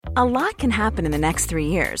A lot can happen in the next 3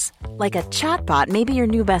 years. Like a chatbot may be your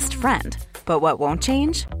new best friend. But what won't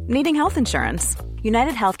change? Needing health insurance.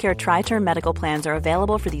 United Healthcare Tri-Term Medical Plans are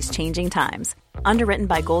available for these changing times. Underwritten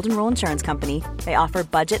by Golden Rule Insurance Company, they offer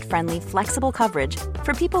budget-friendly, flexible coverage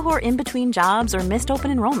for people who are in between jobs or missed open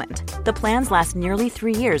enrollment. The plans last nearly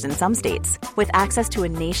 3 years in some states, with access to a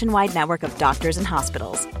nationwide network of doctors and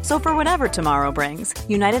hospitals. So for whatever tomorrow brings,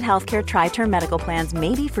 United Healthcare Tri-Term Medical Plans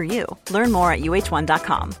may be for you. Learn more at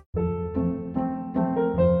uh1.com.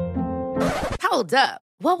 Hold up.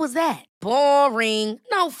 What was that? Boring.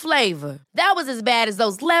 No flavor. That was as bad as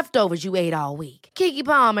those leftovers you ate all week. Keke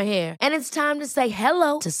Palmer here. And it's time to say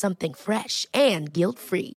hello to something fresh and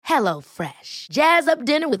guilt-free. Hello Fresh. Jazz up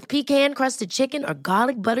dinner with pecan-crusted chicken or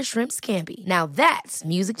garlic butter shrimp scampi. Now that's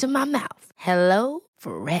music to my mouth. Hello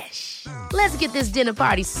Fresh. Let's get this dinner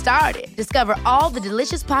party started. Discover all the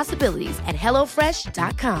delicious possibilities at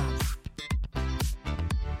hellofresh.com.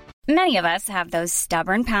 Many of us have those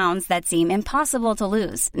stubborn pounds that seem impossible to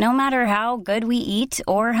lose, no matter how good we eat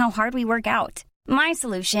or how hard we work out. My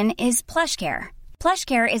solution is PlushCare.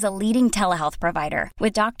 PlushCare is a leading telehealth provider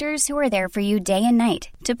with doctors who are there for you day and night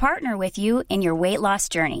to partner with you in your weight loss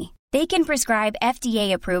journey. They can prescribe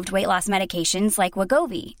FDA-approved weight loss medications like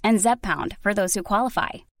Wegovy and Zepbound for those who qualify.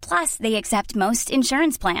 Plus, they accept most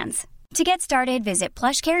insurance plans. To get started, visit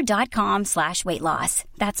plushcare.com/weightloss.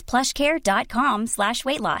 That's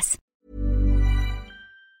plushcare.com/weightloss.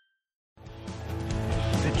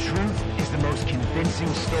 The truth is the most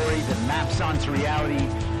convincing story that maps onto reality,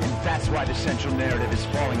 and that's why the central narrative is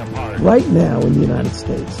falling apart. Right now in the United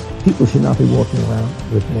States, people should not be walking around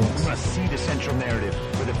with masks. We must see the central narrative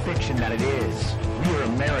for the fiction that it is. We are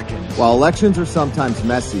Americans. While elections are sometimes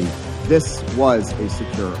messy, this was a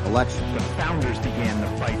secure election. The founders began the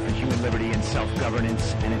fight for human liberty and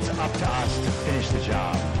self-governance, and it's up to us to finish the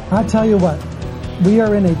job. I tell you what, we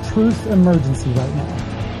are in a truth emergency right now.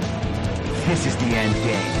 This is the end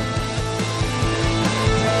game.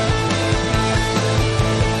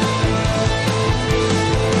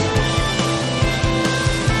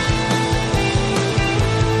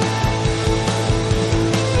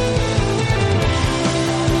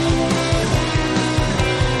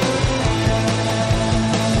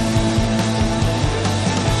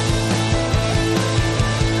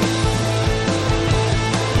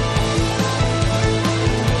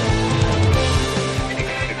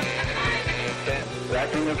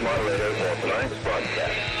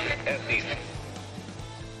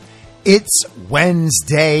 It's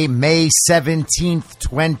Wednesday, May 17th,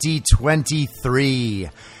 2023,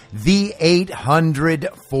 the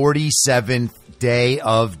 847th day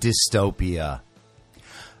of dystopia.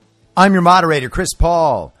 I'm your moderator, Chris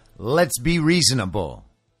Paul. Let's be reasonable.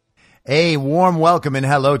 A warm welcome and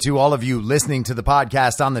hello to all of you listening to the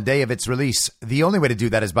podcast on the day of its release. The only way to do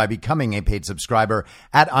that is by becoming a paid subscriber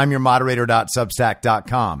at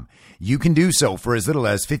imyourmoderator.substack.com. You can do so for as little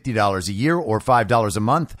as $50 a year or $5 a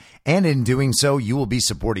month. And in doing so, you will be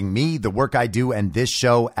supporting me, the work I do, and this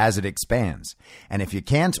show as it expands. And if you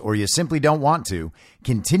can't or you simply don't want to,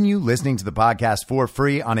 continue listening to the podcast for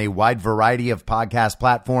free on a wide variety of podcast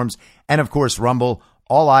platforms and, of course, Rumble.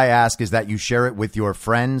 All I ask is that you share it with your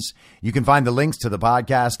friends. You can find the links to the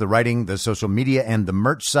podcast, the writing, the social media, and the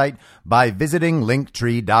merch site by visiting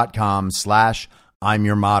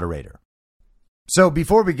linktree.com/I'mYourModerator. So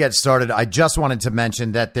before we get started, I just wanted to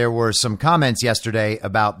mention that there were some comments yesterday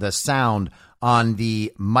about the sound on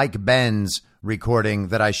the Mike Benz recording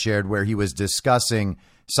that I shared where he was discussing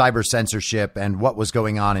cyber censorship and what was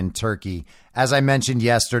going on in Turkey. As I mentioned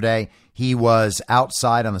yesterday, he was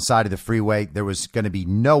outside on the side of the freeway. There was going to be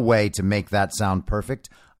no way to make that sound perfect.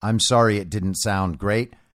 I'm sorry it didn't sound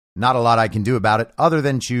great. Not a lot I can do about it other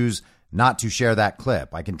than choose not to share that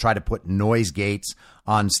clip. I can try to put noise gates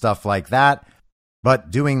on stuff like that.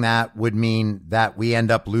 But doing that would mean that we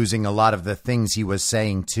end up losing a lot of the things he was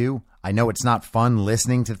saying, too. I know it's not fun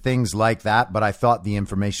listening to things like that, but I thought the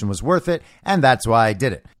information was worth it, and that's why I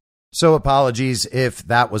did it. So apologies if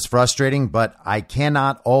that was frustrating, but I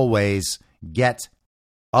cannot always get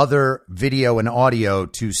other video and audio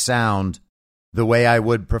to sound the way I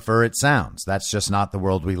would prefer it sounds. That's just not the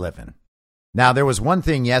world we live in. Now, there was one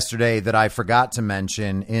thing yesterday that I forgot to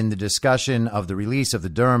mention in the discussion of the release of the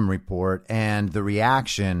Durham report and the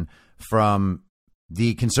reaction from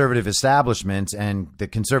the conservative establishment and the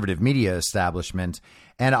conservative media establishment.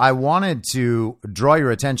 And I wanted to draw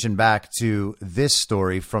your attention back to this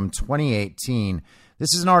story from 2018.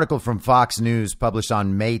 This is an article from Fox News published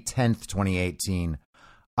on May 10th, 2018.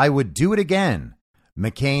 I would do it again.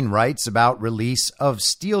 McCain writes about release of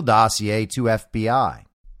Steele dossier to FBI.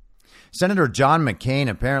 Senator John McCain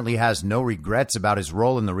apparently has no regrets about his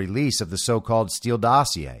role in the release of the so-called Steele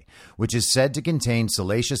dossier, which is said to contain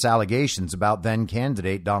salacious allegations about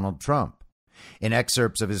then-candidate Donald Trump. In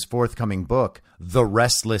excerpts of his forthcoming book, The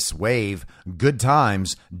Restless Wave, Good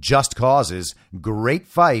Times, Just Causes, Great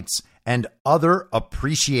Fights, and Other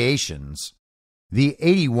Appreciations, the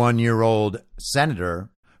 81-year-old senator,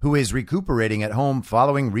 who is recuperating at home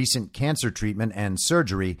following recent cancer treatment and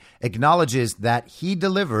surgery, acknowledges that he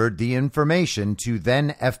delivered the information to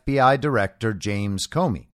then FBI Director James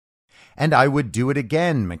Comey. And I would do it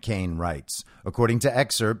again, McCain writes, according to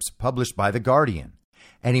excerpts published by The Guardian.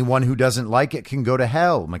 Anyone who doesn't like it can go to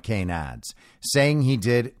hell, McCain adds, saying he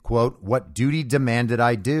did, quote, what duty demanded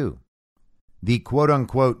I do. The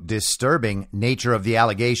quote-unquote disturbing nature of the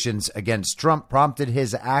allegations against Trump prompted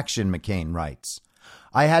his action, McCain writes.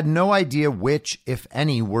 I had no idea which, if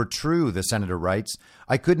any, were true, the senator writes.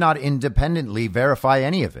 I could not independently verify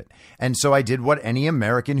any of it, and so I did what any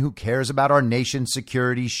American who cares about our nation's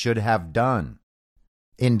security should have done.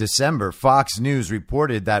 In December, Fox News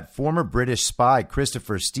reported that former British spy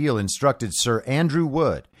Christopher Steele instructed Sir Andrew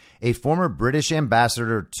Wood, a former British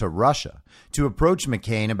ambassador to Russia, to approach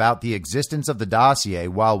McCain about the existence of the dossier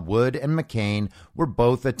while Wood and McCain were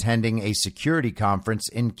both attending a security conference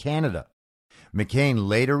in Canada. McCain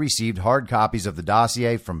later received hard copies of the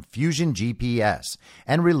dossier from Fusion GPS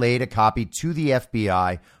and relayed a copy to the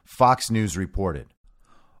FBI, Fox News reported.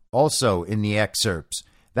 Also in the excerpts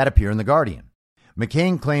that appear in The Guardian,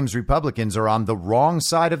 McCain claims Republicans are on the wrong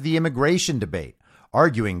side of the immigration debate,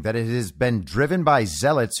 arguing that it has been driven by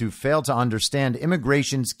zealots who fail to understand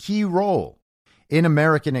immigration's key role in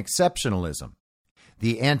American exceptionalism.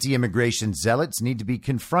 The anti-immigration zealots need to be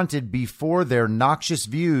confronted before their noxious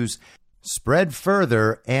views spread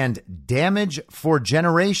further and damage for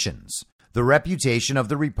generations the reputation of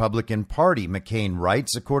the Republican Party, McCain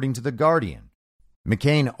writes, according to The Guardian.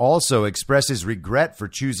 McCain also expresses regret for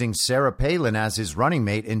choosing Sarah Palin as his running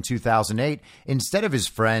mate in 2008 instead of his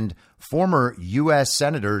friend, former U.S.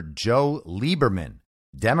 Senator Joe Lieberman,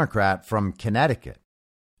 Democrat from Connecticut.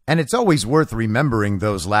 And it's always worth remembering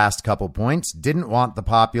those last couple points. Didn't want the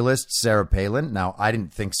populist Sarah Palin. Now, I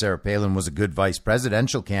didn't think Sarah Palin was a good vice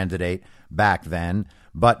presidential candidate back then,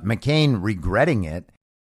 but McCain regretting it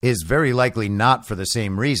is very likely not for the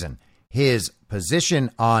same reason. His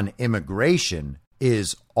position on immigration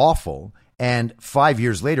is awful, and 5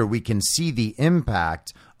 years later, we can see the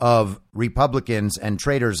impact of Republicans and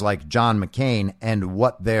traitors like John McCain and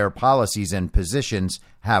what their policies and positions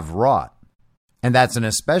have wrought. And that's an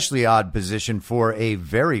especially odd position for a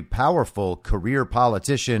very powerful career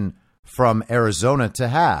politician from Arizona to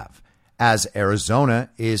have, as Arizona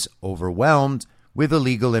is overwhelmed with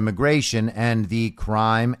illegal immigration and the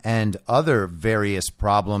crime and other various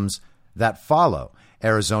problems that follow.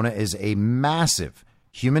 Arizona is a massive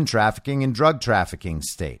human trafficking and drug trafficking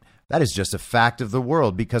state. That is just a fact of the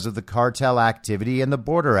world because of the cartel activity and the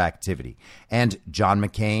border activity. And John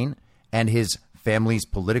McCain and his family's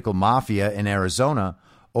political mafia in Arizona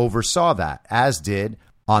oversaw that, as did,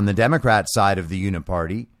 on the Democrat side of the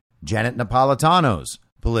Uniparty, Janet Napolitano's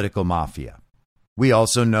political mafia. We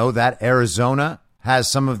also know that Arizona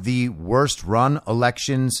has some of the worst run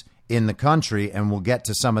elections in the country, and we'll get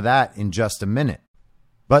to some of that in just a minute.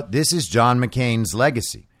 But this is John McCain's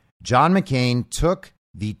legacy. John McCain took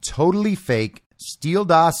the totally fake Steele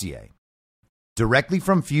dossier directly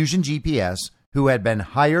from Fusion GPS, who had been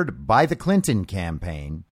hired by the Clinton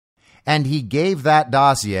campaign, and he gave that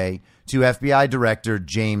dossier to FBI Director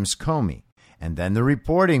James Comey. And then the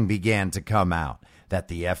reporting began to come out that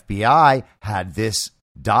the FBI had this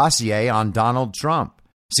dossier on Donald Trump,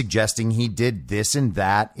 suggesting he did this and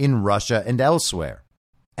that in Russia and elsewhere.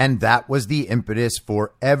 And that was the impetus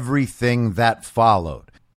for everything that followed.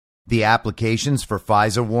 The applications for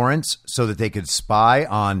FISA warrants so that they could spy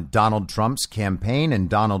on Donald Trump's campaign and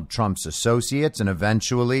Donald Trump's associates, and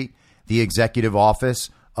eventually the executive office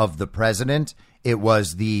of the president. It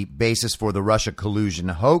was the basis for the Russia collusion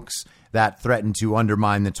hoax that threatened to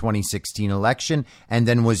undermine the 2016 election and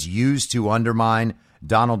then was used to undermine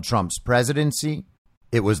Donald Trump's presidency.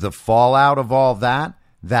 It was the fallout of all that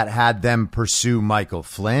that had them pursue Michael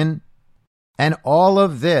Flynn. And all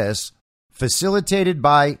of this facilitated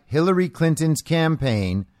by Hillary Clinton's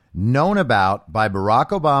campaign, known about by Barack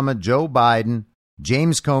Obama, Joe Biden,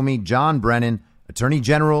 James Comey, John Brennan, Attorney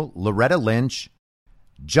General Loretta Lynch.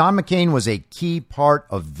 John McCain was a key part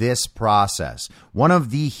of this process, one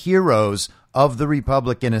of the heroes of the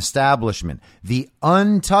Republican establishment, the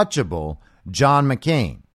untouchable John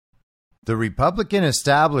McCain. The Republican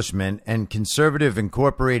establishment and conservative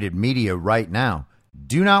incorporated media right now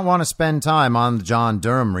do not want to spend time on the John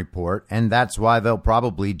Durham report, and that's why they'll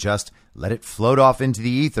probably just let it float off into the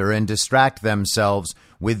ether and distract themselves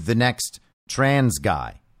with the next trans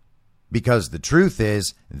guy. Because the truth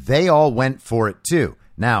is, they all went for it too.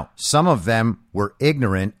 Now, some of them were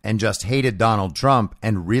ignorant and just hated Donald Trump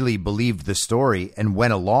and really believed the story and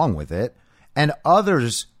went along with it. And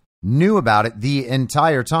others knew about it the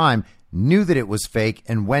entire time, knew that it was fake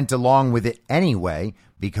and went along with it anyway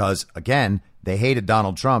because, again, they hated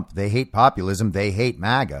Donald Trump, they hate populism, they hate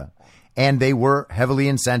MAGA, and they were heavily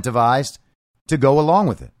incentivized to go along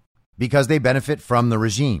with it because they benefit from the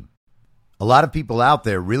regime. A lot of people out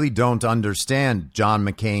there really don't understand John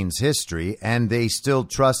McCain's history, and they still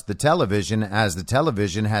trust the television as the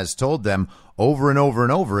television has told them over and over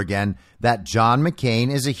and over again that John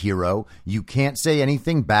McCain is a hero. You can't say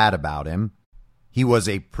anything bad about him. He was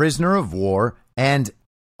a prisoner of war, and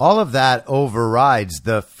all of that overrides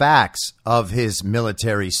the facts of his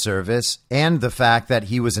military service and the fact that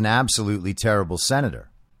he was an absolutely terrible senator.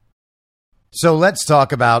 So let's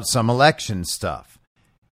talk about some election stuff.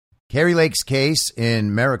 Kari Lake's case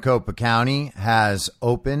in Maricopa County has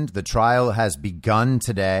opened. The trial has begun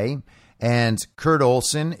today. And Kurt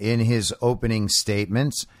Olson, in his opening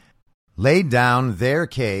statements, laid down their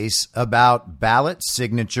case about ballot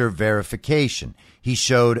signature verification. He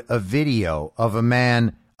showed a video of a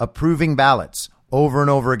man approving ballots over and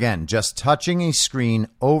over again, just touching a screen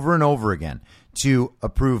over and over again to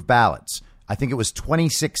approve ballots. I think it was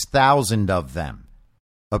 26,000 of them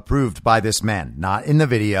approved by this man, not in the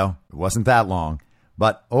video. It wasn't that long,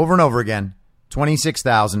 but over and over again,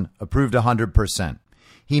 26,000 approved 100%.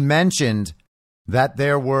 He mentioned that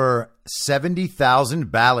there were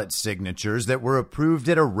 70,000 ballot signatures that were approved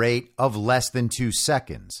at a rate of less than 2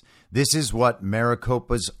 seconds. This is what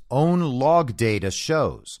Maricopa's own log data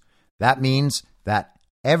shows. That means that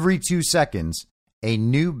every 2 seconds, a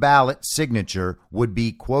new ballot signature would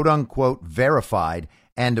be quote unquote verified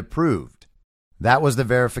and approved. That was the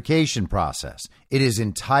verification process. It is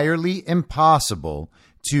entirely impossible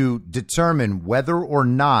to determine whether or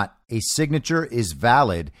not a signature is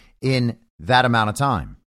valid in that amount of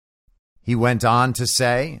time. He went on to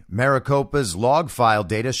say, Maricopa's log file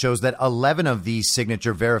data shows that 11 of these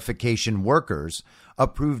signature verification workers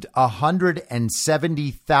approved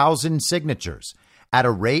 170,000 signatures at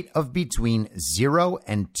a rate of between 0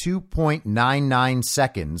 and 2.99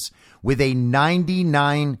 seconds with a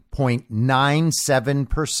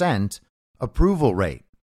 99.97% approval rate.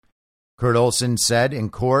 Kurt Olson said in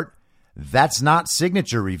court, "That's not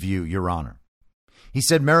signature review, Your Honor." He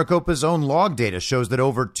said Maricopa's own log data shows that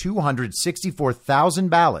over 264,000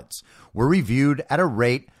 ballots were reviewed at a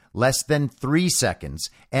rate less than 3 seconds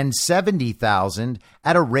and 70,000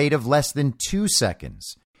 at a rate of less than 2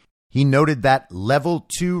 seconds. He noted that level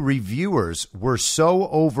 2 reviewers were so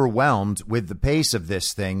overwhelmed with the pace of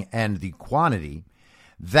this thing and the quantity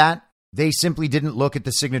that they simply didn't look at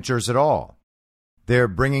the signatures at all. They're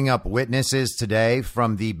bringing up witnesses today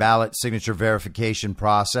from the ballot signature verification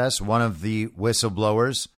process. One of the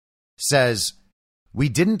whistleblowers says, "We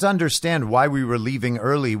didn't understand why we were leaving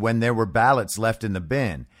early when there were ballots left in the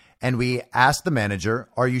bin. And we asked the manager,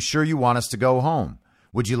 'Are you sure you want us to go home?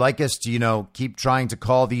 Would you like us to, keep trying to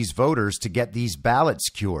call these voters to get these ballots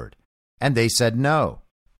cured?' And they said no."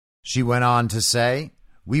 She went on to say,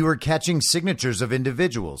 "We were catching signatures of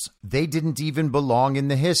individuals. They didn't even belong in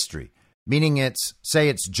the history." Meaning it's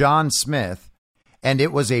John Smith, and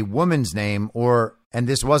it was a woman's name, and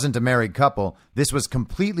this wasn't a married couple. This was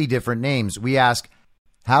completely different names. We ask,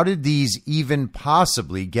 how did these even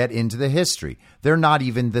possibly get into the history? They're not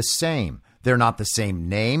even the same. They're not the same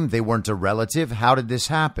name. They weren't a relative. How did this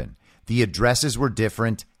happen? The addresses were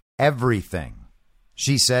different. Everything.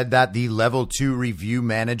 She said that the level 2 review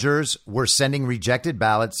managers were sending rejected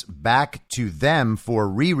ballots back to them for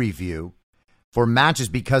re-review for matches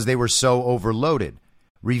because they were so overloaded.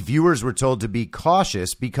 Reviewers were told to be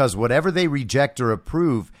cautious because whatever they reject or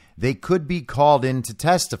approve, they could be called in to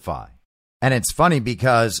testify. And it's funny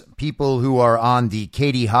because people who are on the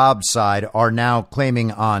Katie Hobbs side are now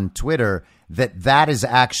claiming on Twitter that that is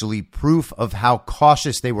actually proof of how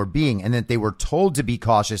cautious they were being and that they were told to be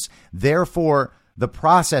cautious. Therefore, the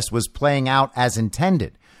process was playing out as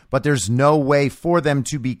intended. But there's no way for them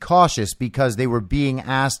to be cautious because they were being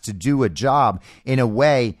asked to do a job in a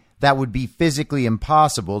way that would be physically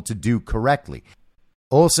impossible to do correctly.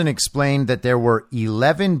 Olson explained that there were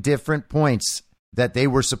 11 different points that they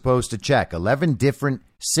were supposed to check, 11 different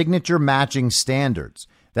signature matching standards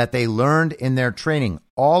that they learned in their training.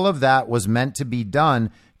 All of that was meant to be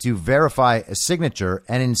done to verify a signature,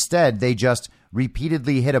 and instead they just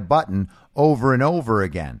repeatedly hit a button over and over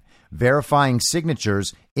again. verifying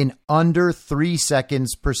signatures in under 3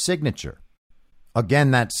 seconds per signature.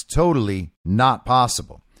 Again, that's totally not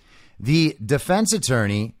possible. The defense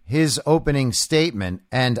attorney, his opening statement,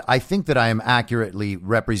 and I think that I am accurately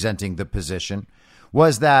representing the position,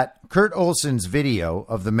 was that Kurt Olson's video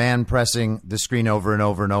of the man pressing the screen over and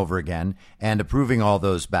over and over again and approving all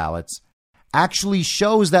those ballots actually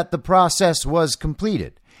shows that the process was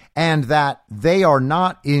completed and that they are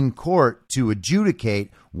not in court to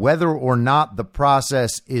adjudicate whether or not the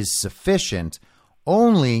process is sufficient,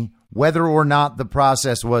 only whether or not the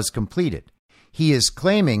process was completed. He is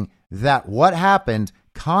claiming that what happened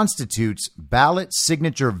constitutes ballot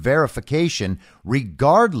signature verification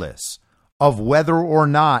regardless of whether or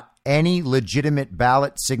not any legitimate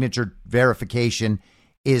ballot signature verification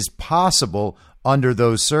is possible under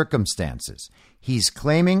those circumstances. He's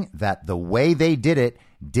claiming that the way they did it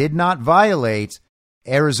did not violate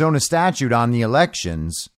Arizona statute on the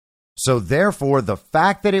elections. So therefore, the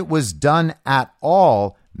fact that it was done at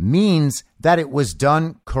all means that it was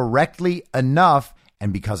done correctly enough.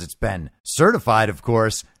 And because it's been certified, of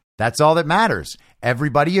course, that's all that matters.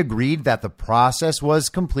 Everybody agreed that the process was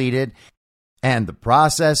completed, and the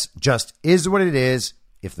process just is what it is.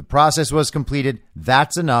 If the process was completed,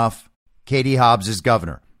 that's enough. Katie Hobbs is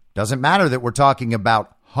governor. Doesn't matter that we're talking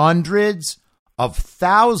about hundreds of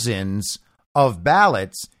thousands of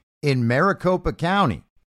ballots in Maricopa County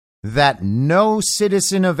that no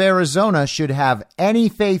citizen of Arizona should have any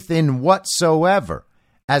faith in whatsoever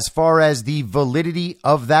as far as the validity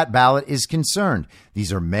of that ballot is concerned.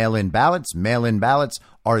 These are mail-in ballots. Mail-in ballots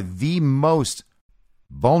are the most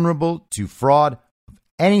vulnerable to fraud of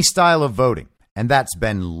any style of voting, and that's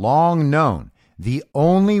been long known. The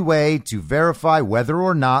only way to verify whether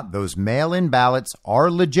or not those mail-in ballots are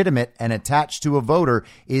legitimate and attached to a voter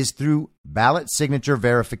is through ballot signature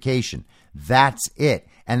verification. That's it.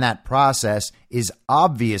 And that process is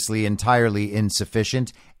obviously entirely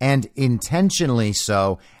insufficient and intentionally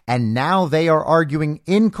so. And now they are arguing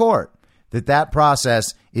in court that that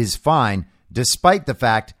process is fine, despite the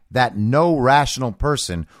fact that no rational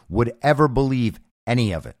person would ever believe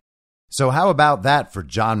any of it. So how about that for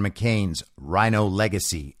John McCain's Rhino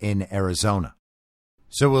legacy in Arizona?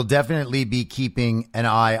 So we'll definitely be keeping an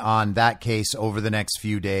eye on that case over the next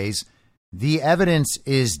few days. The evidence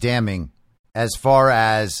is damning as far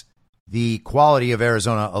as the quality of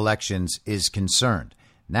Arizona elections is concerned.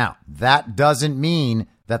 Now, that doesn't mean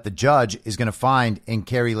that the judge is going to find in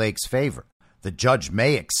Kari Lake's favor. The judge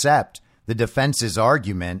may accept the defense's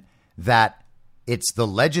argument that it's the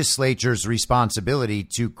legislature's responsibility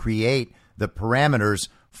to create the parameters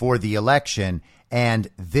for the election, and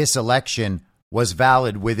this election was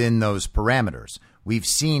valid within those parameters. We've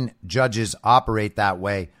seen judges operate that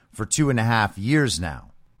way for 2.5 years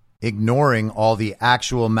now, ignoring all the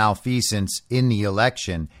actual malfeasance in the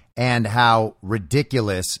election and how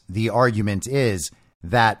ridiculous the argument is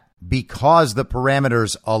that because the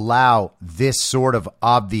parameters allow this sort of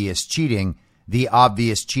obvious cheating, the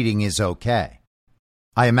obvious cheating is okay.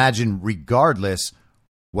 I imagine regardless,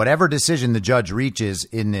 whatever decision the judge reaches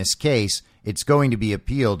in this case, it's going to be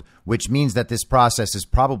appealed, which means that this process is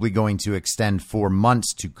probably going to extend for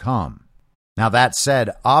months to come. Now, that said,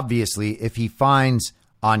 obviously, if he finds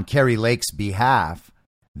on Kari Lake's behalf,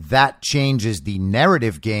 that changes the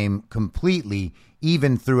narrative game completely,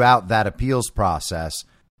 even throughout that appeals process.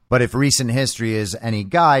 But if recent history is any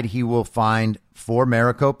guide, he will find for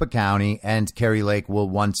Maricopa County, and Kari Lake will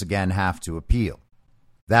once again have to appeal.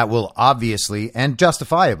 That will obviously and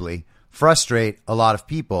justifiably frustrate a lot of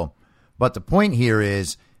people. But the point here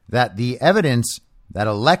is that the evidence that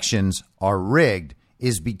elections are rigged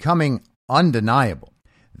is becoming undeniable.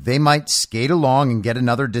 They might skate along and get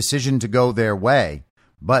another decision to go their way,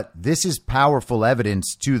 but this is powerful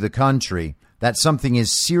evidence to the country that something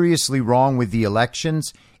is seriously wrong with the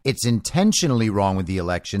elections. It's intentionally wrong with the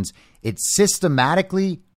elections. It's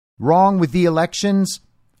systematically wrong with the elections,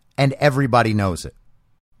 and everybody knows it.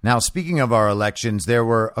 Now, speaking of our elections, there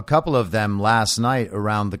were a couple of them last night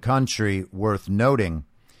around the country worth noting.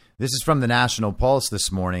 This is from the National Pulse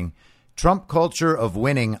this morning. Trump culture of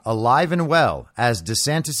winning alive and well as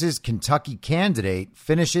DeSantis's Kentucky candidate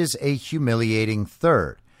finishes a humiliating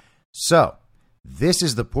third. So, this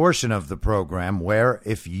is the portion of the program where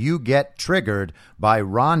if you get triggered by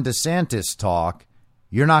Ron DeSantis talk,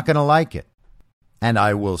 you're not going to like it. And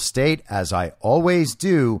I will state, as I always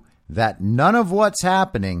do, that none of what's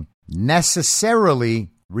happening necessarily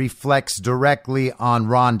reflects directly on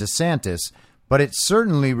Ron DeSantis, but it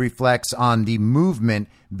certainly reflects on the movement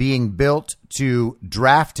being built to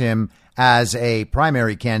draft him as a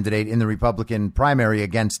primary candidate in the Republican primary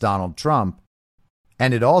against Donald Trump.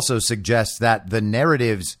 And it also suggests that the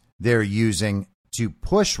narratives they're using to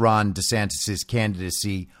push Ron DeSantis'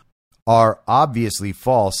 candidacy are obviously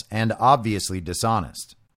false and obviously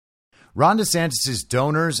dishonest. Ron DeSantis'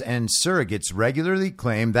 donors and surrogates regularly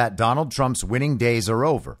claim that Donald Trump's winning days are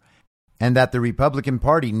over and that the Republican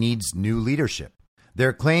Party needs new leadership.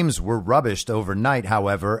 Their claims were rubbished overnight,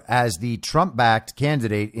 however, as the Trump-backed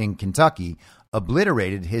candidate in Kentucky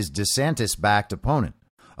obliterated his DeSantis-backed opponent.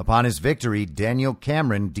 Upon his victory, Daniel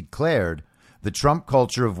Cameron declared, "The Trump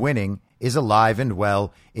culture of winning is alive and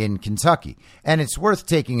well in Kentucky." And it's worth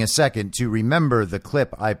taking a second to remember the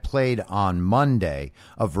clip I played on Monday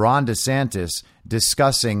of Ron DeSantis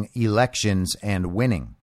discussing elections and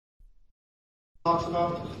winning.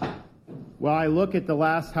 Well, I look at the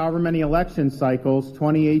last however many election cycles.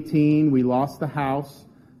 2018, we lost the House.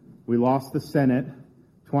 We lost the Senate.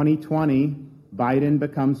 2020, Biden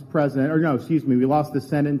becomes president. We lost the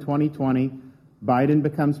Senate in 2020. Biden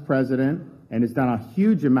becomes president and has done a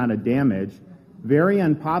huge amount of damage. Very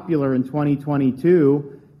unpopular in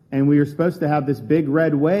 2022. And we were supposed to have this big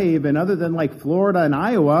red wave. And other than like Florida and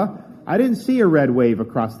Iowa, I didn't see a red wave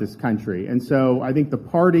across this country. And so I think the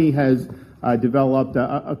party has developed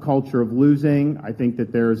a culture of losing. I think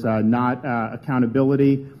that there's not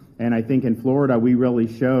accountability. And I think in Florida, we really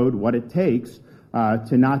showed what it takes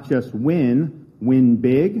to not just win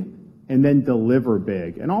big, and then deliver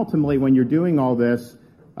big. And ultimately, when you're doing all this,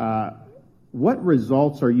 what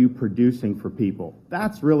results are you producing for people?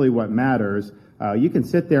 That's really what matters. You can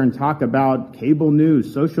sit there and talk about cable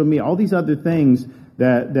news, social media, all these other things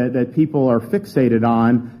that people are fixated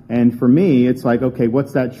on. And for me, it's like, okay,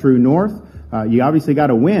 what's that true north? You obviously got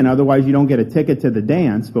to win, otherwise you don't get a ticket to the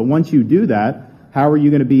dance. But once you do that, how are you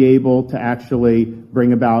going to be able to actually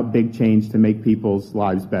bring about big change to make people's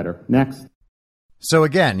lives better? Next. So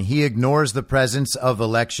again, he ignores the presence of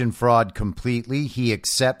election fraud completely. He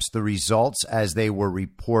accepts the results as they were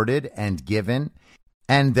reported and given,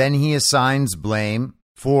 and then he assigns blame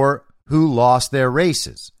for who lost their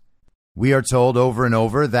races. We are told over and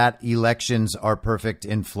over that elections are perfect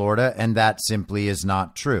in Florida, and that simply is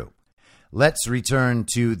not true. Let's return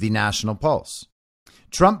to the National Pulse.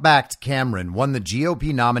 Trump-backed Cameron won the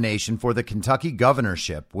GOP nomination for the Kentucky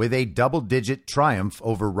governorship with a double-digit triumph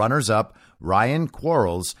over runners-up Ryan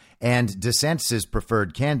Quarles and DeSantis'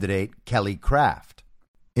 preferred candidate, Kelly Craft.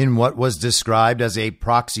 In what was described as a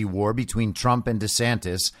proxy war between Trump and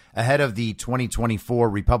DeSantis ahead of the 2024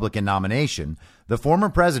 Republican nomination, the former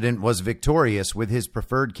president was victorious with his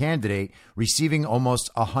preferred candidate receiving almost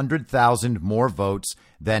 100,000 more votes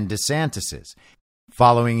than DeSantis's.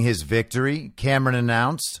 Following his victory, Cameron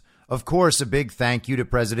announced, of course, a big thank you to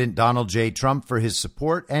President Donald J. Trump for his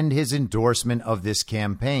support and his endorsement of this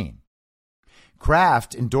campaign.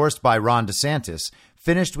 Craft, endorsed by Ron DeSantis,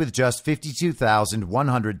 finished with just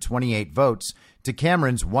 52,128 votes to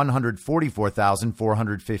Cameron's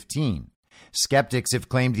 144,415. Skeptics have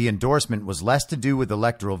claimed the endorsement was less to do with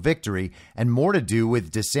electoral victory and more to do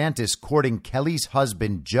with DeSantis courting Kelly's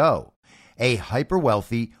husband, Joe, a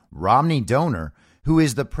hyper-wealthy Romney donor who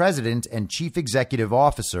is the president and chief executive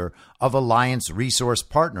officer of Alliance Resource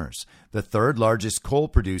Partners, the third largest coal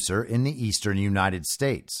producer in the eastern United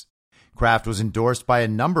States. Kraft was endorsed by a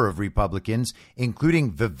number of Republicans,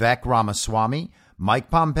 including Vivek Ramaswamy,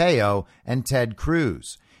 Mike Pompeo, and Ted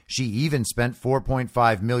Cruz. She even spent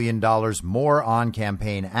 $4.5 million more on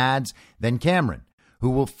campaign ads than Cameron,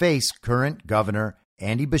 who will face current Governor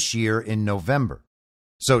Andy Beshear in November.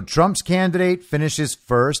 So Trump's candidate finishes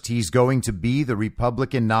first. He's going to be the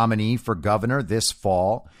Republican nominee for governor this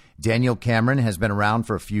fall. Daniel Cameron has been around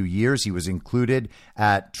for a few years. He was included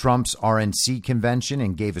at Trump's RNC convention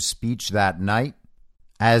and gave a speech that night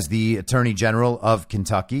as the Attorney General of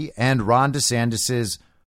Kentucky. And Ron DeSantis'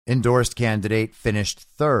 endorsed candidate finished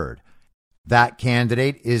third. That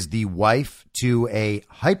candidate is the wife to a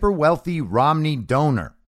hyper-wealthy Romney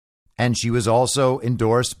donor. And she was also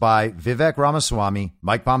endorsed by Vivek Ramaswamy,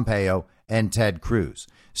 Mike Pompeo, and Ted Cruz.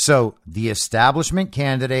 So the establishment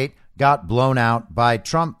candidate got blown out by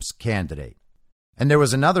Trump's candidate. And there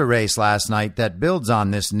was another race last night that builds on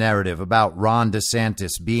this narrative about Ron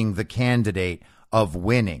DeSantis being the candidate of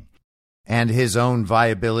winning and his own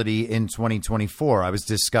viability in 2024. I was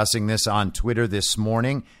discussing this on Twitter this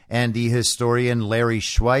morning, and the historian Larry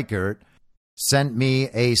Schweikert sent me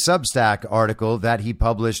a Substack article that he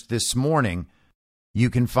published this morning.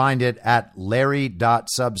 You can find it at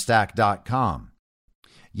larry.substack.com.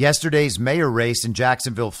 Yesterday's mayor race in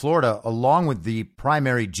Jacksonville, Florida, along with the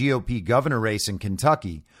primary GOP governor race in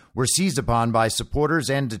Kentucky, were seized upon by supporters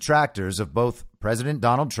and detractors of both President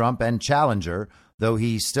Donald Trump and challenger, though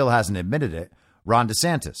he still hasn't admitted it, Ron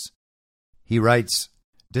DeSantis. He writes,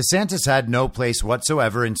 DeSantis had no place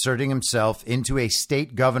whatsoever inserting himself into a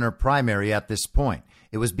state governor primary at this point.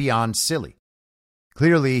 It was beyond silly.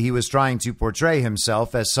 Clearly, he was trying to portray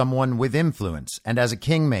himself as someone with influence and as a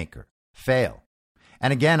kingmaker. Fail.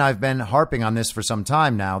 And again, I've been harping on this for some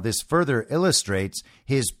time now. This further illustrates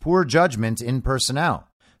his poor judgment in personnel,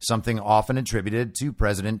 something often attributed to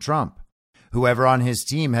President Trump. Whoever on his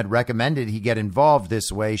team had recommended he get involved this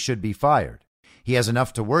way should be fired. He has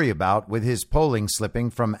enough to worry about with his polling slipping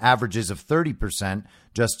from averages of 30%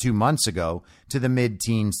 just 2 months ago to the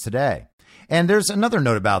mid-teens today. And there's another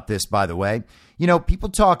note about this, by the way. You know, people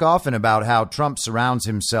talk often about how Trump surrounds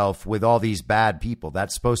himself with all these bad people.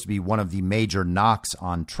 That's supposed to be one of the major knocks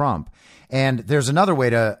on Trump. And there's another way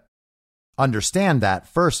to understand that,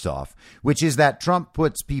 first off, which is that Trump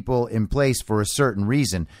puts people in place for a certain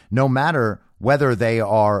reason, no matter whether they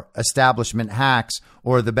are establishment hacks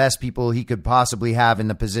or the best people he could possibly have in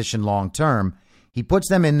the position long term. He puts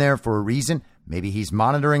them in there for a reason. Maybe he's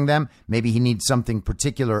monitoring them. Maybe he needs something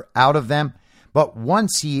particular out of them. But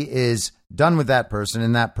once he is done with that person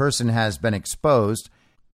and that person has been exposed,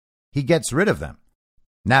 he gets rid of them.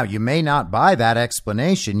 Now, you may not buy that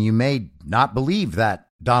explanation. You may not believe that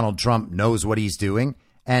Donald Trump knows what he's doing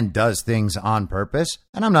and does things on purpose.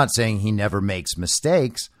 And I'm not saying he never makes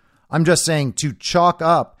mistakes. I'm just saying to chalk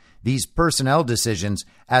up these personnel decisions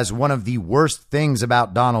as one of the worst things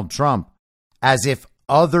about Donald Trump, as if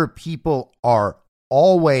other people are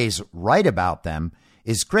always right about them,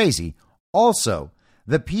 is crazy. Also,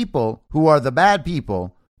 the people who are the bad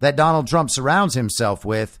people that Donald Trump surrounds himself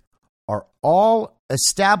with are all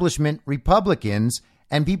establishment Republicans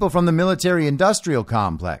and people from the military-industrial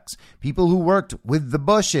complex, people who worked with the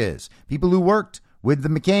Bushes, people who worked with the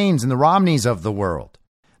McCains and the Romneys of the world.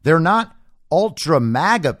 They're not ultra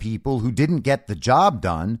MAGA people who didn't get the job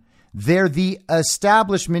done. They're the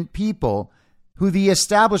establishment people who the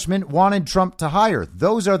establishment wanted Trump to hire.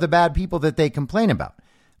 Those are the bad people that they complain about.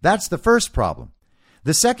 That's the first problem.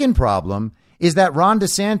 The second problem is that Ron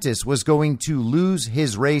DeSantis was going to lose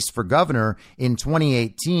his race for governor in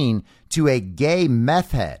 2018 to a gay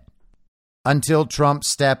meth head until Trump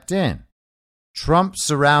stepped in. Trump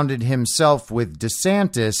surrounded himself with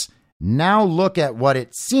DeSantis. Now look at what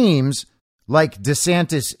it seems like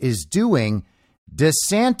DeSantis is doing.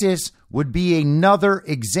 DeSantis would be another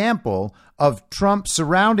example of Trump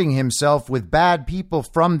surrounding himself with bad people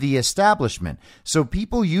from the establishment. So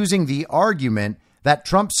people using the argument that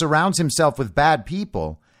Trump surrounds himself with bad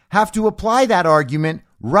people have to apply that argument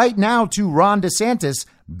right now to Ron DeSantis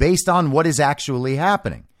based on what is actually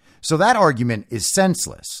happening. So that argument is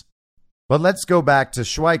senseless. But let's go back to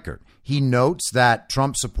Schweikert. He notes that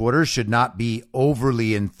Trump supporters should not be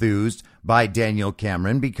overly enthused by Daniel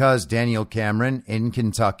Cameron because Daniel Cameron in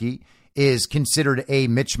Kentucky is considered a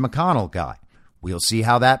Mitch McConnell guy. We'll see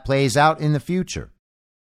how that plays out in the future.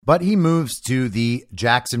 But he moves to the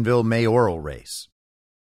Jacksonville mayoral race.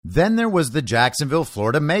 Then there was the Jacksonville,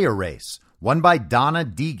 Florida mayor race, won by Donna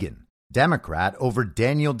Deegan, Democrat, over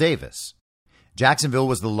Daniel Davis. Jacksonville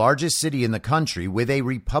was the largest city in the country with a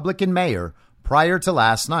Republican mayor prior to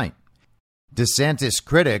last night. DeSantis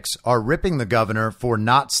critics are ripping the governor for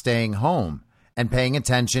not staying home and paying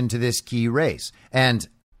attention to this key race. And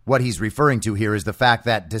what he's referring to here is the fact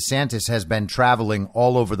that DeSantis has been traveling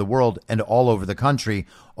all over the world and all over the country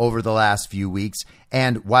over the last few weeks.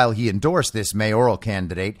 And while he endorsed this mayoral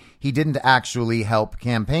candidate, he didn't actually help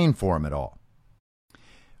campaign for him at all.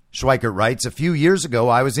 Schweikert writes, a few years ago,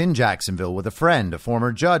 I was in Jacksonville with a friend, a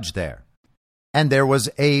former judge there. And there was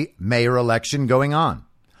a mayor election going on.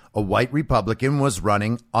 A white Republican was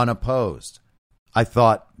running unopposed. I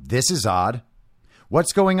thought, this is odd.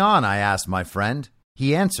 What's going on? I asked my friend.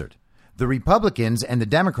 He answered, the Republicans and the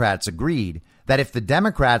Democrats agreed that if the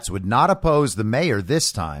Democrats would not oppose the mayor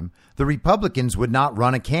this time, the Republicans would not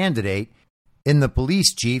run a candidate in the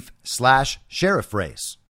police chief/sheriff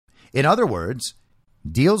race. In other words,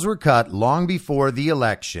 deals were cut long before the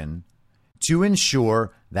election to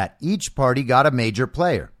ensure that each party got a major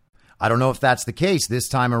player. I don't know if that's the case this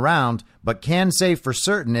time around, but can say for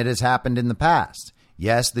certain it has happened in the past.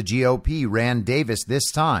 Yes, the GOP ran Davis this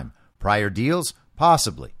time. Prior deals?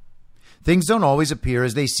 Possibly. Things don't always appear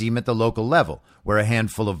as they seem at the local level, where a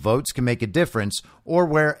handful of votes can make a difference or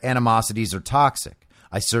where animosities are toxic.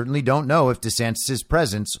 I certainly don't know if DeSantis'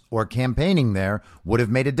 presence or campaigning there would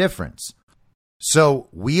have made a difference. So,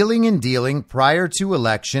 wheeling and dealing prior to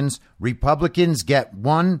elections, Republicans get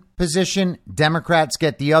one position, Democrats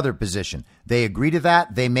get the other position. They agree to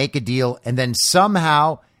that, they make a deal, and then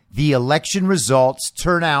somehow the election results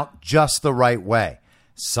turn out just the right way.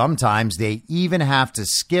 Sometimes they even have to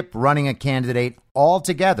skip running a candidate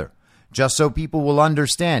altogether just so people will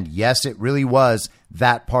understand, yes, it really was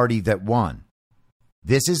that party that won.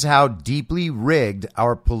 This is how deeply rigged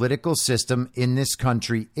our political system in this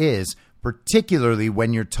country is, particularly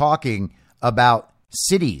when you're talking about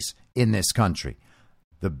cities in this country.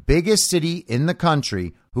 The biggest city in the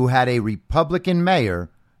country who had a Republican mayor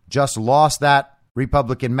just lost that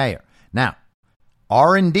Republican mayor. Now,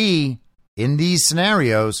 R&D in these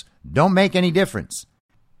scenarios don't make any difference.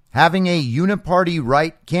 Having a uniparty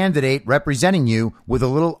right candidate representing you with a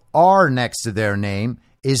little R next to their name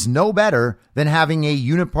is no better than having a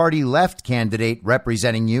uniparty left candidate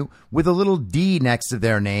representing you with a little D next to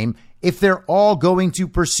their name if they're all going to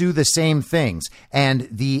pursue the same things and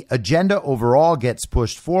the agenda overall gets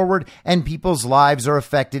pushed forward and people's lives are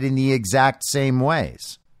affected in the exact same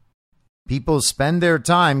ways. People spend their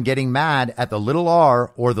time getting mad at the little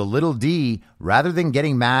r or the little d rather than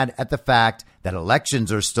getting mad at the fact that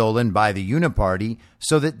elections are stolen by the uniparty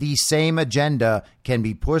so that the same agenda can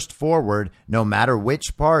be pushed forward no matter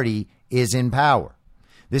which party is in power.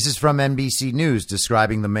 This is from NBC News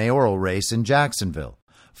describing the mayoral race in Jacksonville.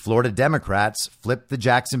 Florida Democrats flipped the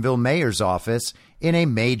Jacksonville mayor's office in a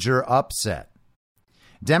major upset.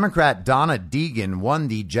 Democrat Donna Deegan won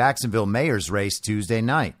the Jacksonville mayor's race Tuesday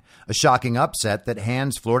night, a shocking upset that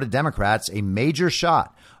hands Florida Democrats a major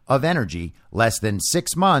shot of energy less than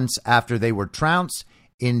 6 months after they were trounced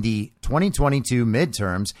in the 2022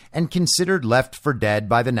 midterms and considered left for dead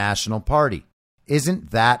by the National Party.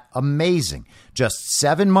 Isn't that amazing? Just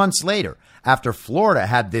 7 months later, after Florida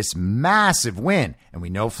had this massive win, and we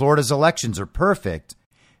know Florida's elections are perfect,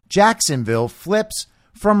 Jacksonville flips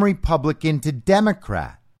from Republican to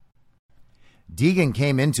Democrat. Deegan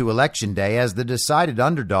came into Election Day as the decided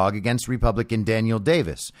underdog against Republican Daniel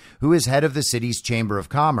Davis, who is head of the city's Chamber of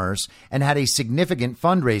Commerce and had a significant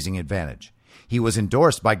fundraising advantage. He was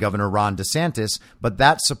endorsed by Governor Ron DeSantis, but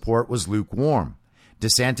that support was lukewarm.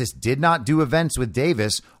 DeSantis did not do events with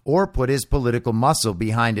Davis or put his political muscle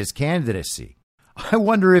behind his candidacy. I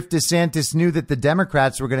wonder if DeSantis knew that the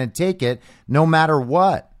Democrats were going to take it no matter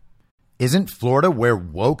what. Isn't Florida where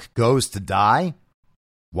woke goes to die?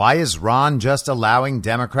 Why is Ron just allowing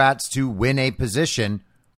Democrats to win a position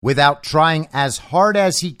without trying as hard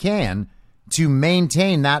as he can to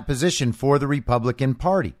maintain that position for the Republican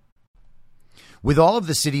Party? With all of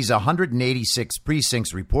the city's 186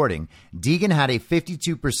 precincts reporting, Deegan had a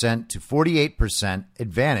 52% to 48%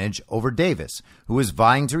 advantage over Davis, who was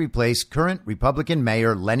vying to replace current Republican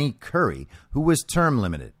Mayor Lenny Curry, who was term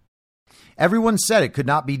limited. Everyone said it could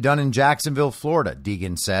not be done in Jacksonville, Florida,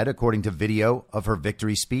 Deegan said, according to video of her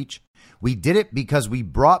victory speech. We did it because we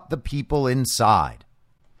brought the people inside.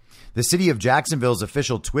 The city of Jacksonville's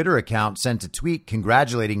official Twitter account sent a tweet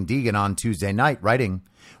congratulating Deegan on Tuesday night, writing,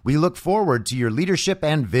 "We look forward to your leadership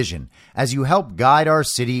and vision as you help guide our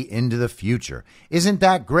city into the future. Isn't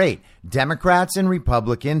that great? Democrats and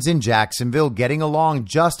Republicans in Jacksonville getting along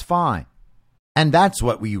just fine." And that's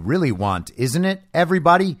what we really want, isn't it,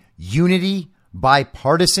 everybody? Unity,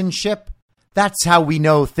 bipartisanship. That's how we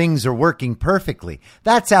know things are working perfectly.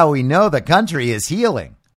 That's how we know the country is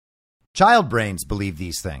healing. Child brains believe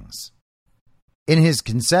these things. In his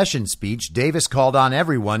concession speech, Davis called on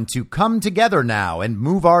everyone to come together now and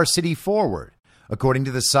move our city forward, according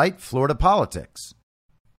to the site Florida Politics.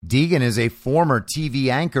 Deegan is a former TV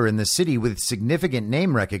anchor in the city with significant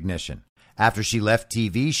name recognition. After she left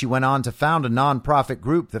TV, she went on to found a nonprofit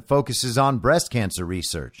group that focuses on breast cancer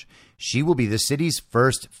research. She will be the city's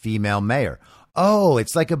first female mayor. Oh,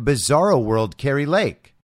 it's like a bizarro world Carrie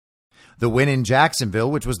Lake. The win in Jacksonville,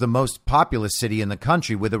 which was the most populous city in the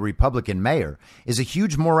country with a Republican mayor, is a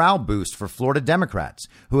huge morale boost for Florida Democrats,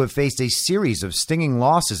 who have faced a series of stinging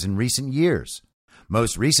losses in recent years.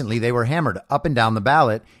 Most recently, they were hammered up and down the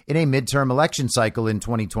ballot in a midterm election cycle in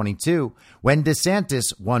 2022 when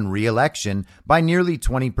DeSantis won re-election by nearly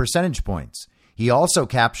 20 percentage points. He also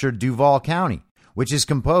captured Duval County, which is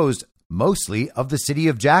composed mostly of the city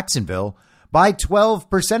of Jacksonville, by 12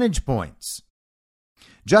 percentage points.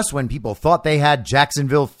 Just when people thought they had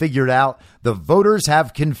Jacksonville figured out, the voters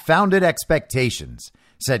have confounded expectations,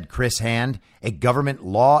 said Chris Hand, a government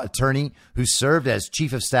law attorney who served as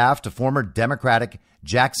chief of staff to former Democratic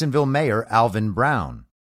Jacksonville Mayor Alvin Brown.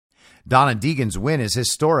 Donna Deegan's win is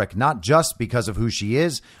historic, not just because of who she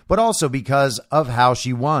is, but also because of how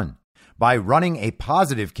she won. By running a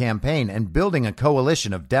positive campaign and building a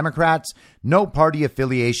coalition of Democrats, no party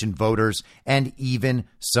affiliation voters, and even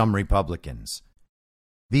some Republicans.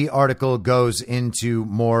 The article goes into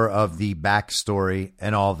more of the backstory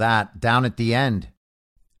and all that down at the end.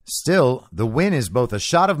 Still, the win is both a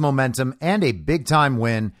shot of momentum and a big-time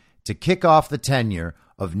win to kick off the tenure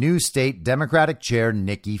of new state Democratic Chair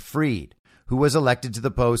Nikki Fried, who was elected to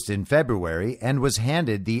the post in February and was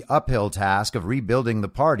handed the uphill task of rebuilding the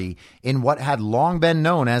party in what had long been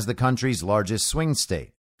known as the country's largest swing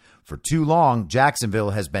state. For too long,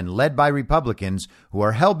 Jacksonville has been led by Republicans who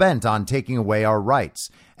are hell-bent on taking away our rights,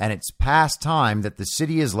 and it's past time that the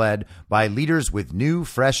city is led by leaders with new,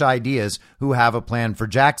 fresh ideas who have a plan for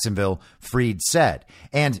Jacksonville, Fried said.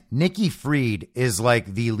 And Nikki Fried is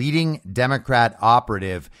like the leading Democrat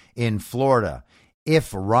operative in Florida.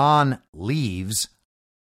 If Ron leaves,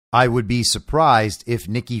 I would be surprised if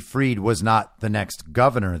Nikki Fried was not the next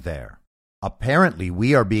governor there. Apparently,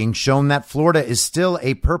 we are being shown that Florida is still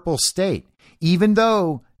a purple state, even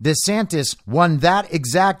though DeSantis won that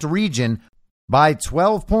exact region by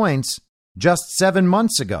 12 points just 7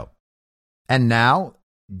 months ago. And now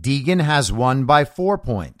Deegan has won by 4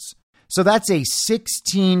 points. So that's a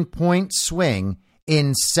 16-point swing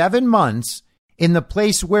in 7 months in the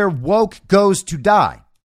place where woke goes to die.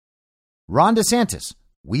 Ron DeSantis,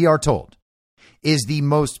 we are told, is the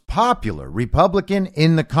most popular Republican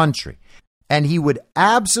in the country. And he would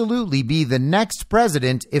absolutely be the next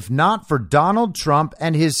president if not for Donald Trump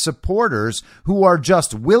and his supporters who are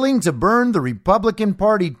just willing to burn the Republican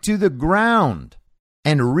Party to the ground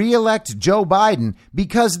and re-elect Joe Biden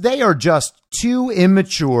because they are just too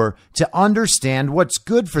immature to understand what's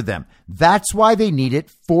good for them. That's why they need it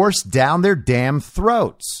forced down their damn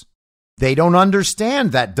throats. They don't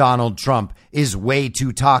understand that Donald Trump is way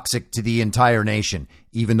too toxic to the entire nation,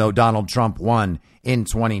 even though Donald Trump won in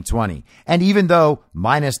 2020. And even though,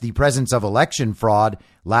 minus the presence of election fraud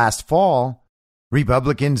last fall,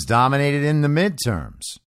 Republicans dominated in the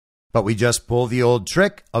midterms. But we just pull the old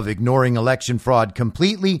trick of ignoring election fraud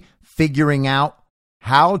completely, figuring out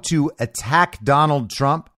how to attack Donald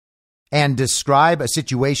Trump and describe a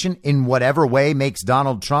situation in whatever way makes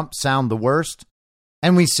Donald Trump sound the worst.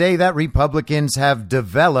 And we say that Republicans have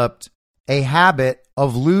developed a habit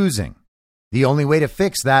of losing. The only way to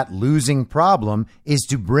fix that losing problem is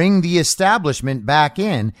to bring the establishment back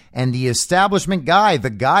in, and the establishment guy, the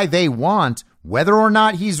guy they want, whether or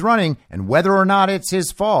not he's running and whether or not it's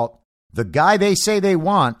his fault, the guy they say they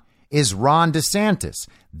want is Ron DeSantis.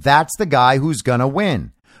 That's the guy who's going to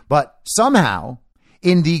win. But somehow,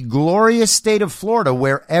 in the glorious state of Florida,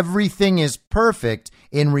 where everything is perfect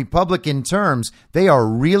in Republican terms, they are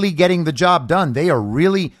really getting the job done. They are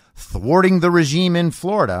really thwarting the regime in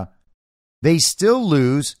Florida. They still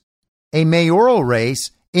lose a mayoral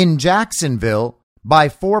race in Jacksonville by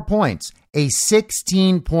 4 points, a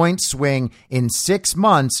 16-point swing in 6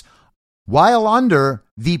 months, while under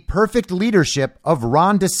the perfect leadership of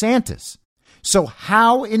Ron DeSantis. So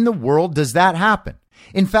how in the world does that happen?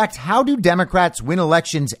 In fact, how do Democrats win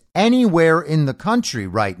elections anywhere in the country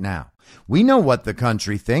right now? We know what the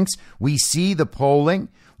country thinks. We see the polling.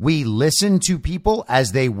 We listen to people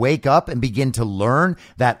as they wake up and begin to learn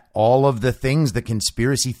that all of the things the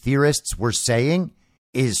conspiracy theorists were saying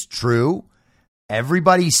is true.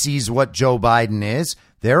 Everybody sees what Joe Biden is.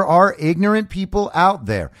 There are ignorant people out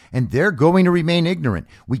there, and they're going to remain ignorant.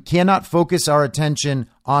 We cannot focus our attention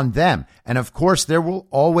on them. And of course, there will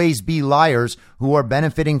always be liars who are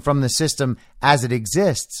benefiting from the system as it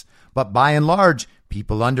exists. But by and large,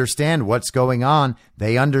 people understand what's going on.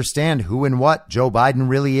 They understand who and what Joe Biden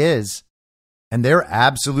really is. And they're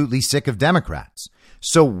absolutely sick of Democrats.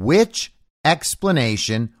 So which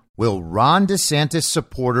explanation will Ron DeSantis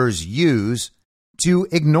supporters use to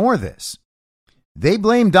ignore this? They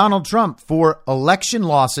blame Donald Trump for election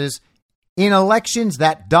losses in elections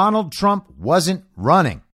that Donald Trump wasn't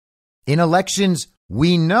running. In elections,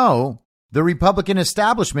 we know the Republican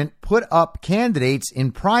establishment put up candidates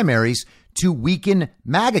in primaries to weaken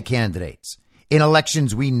MAGA candidates. In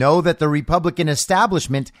elections, we know that the Republican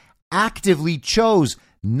establishment actively chose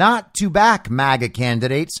not to back MAGA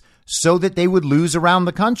candidates so that they would lose around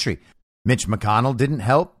the country. Mitch McConnell didn't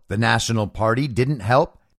help. The National Party didn't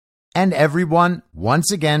help. And everyone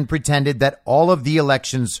once again pretended that all of the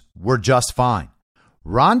elections were just fine.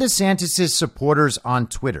 Ron DeSantis' supporters on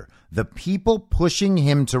Twitter, the people pushing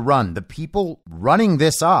him to run, the people running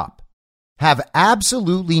this op, have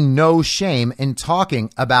absolutely no shame in talking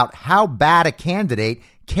about how bad a candidate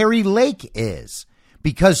Carrie Lake is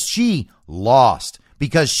because she lost,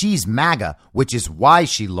 because she's MAGA, which is why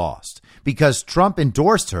she lost, because Trump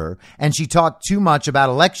endorsed her and she talked too much about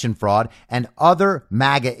election fraud and other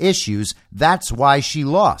MAGA issues. That's why she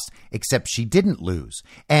lost, except she didn't lose.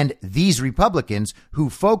 And these Republicans who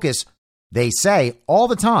focus, they say all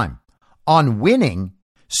the time, on winning,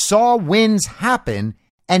 saw wins happen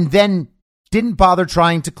and then didn't bother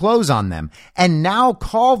trying to close on them, and now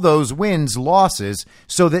call those wins losses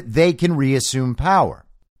so that they can reassume power.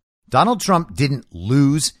 Donald Trump didn't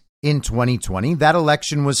lose in 2020. That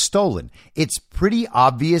election was stolen. It's pretty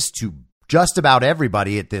obvious to just about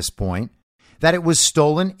everybody at this point that it was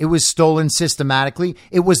stolen. It was stolen systematically.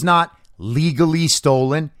 It was not legally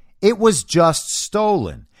stolen. It was just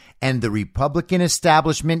stolen. And the Republican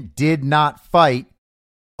establishment did not fight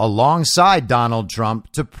alongside Donald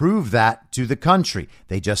Trump to prove that to the country.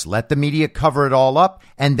 They just let the media cover it all up,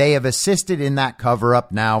 and they have assisted in that cover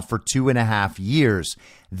up now for 2.5 years.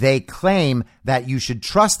 They claim that you should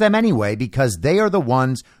trust them anyway because they are the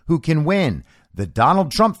ones who can win. The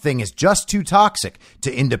Donald Trump thing is just too toxic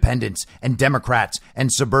to independents and Democrats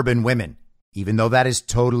and suburban women, even though that is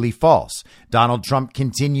totally false. Donald Trump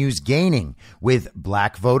continues gaining with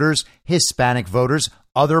black voters, Hispanic voters,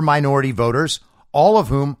 other minority voters, all of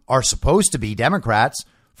whom are supposed to be Democrats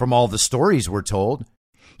from all the stories we're told.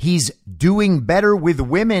 He's doing better with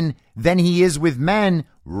women than he is with men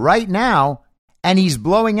right now, and he's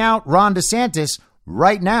blowing out Ron DeSantis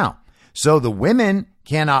right now. So the women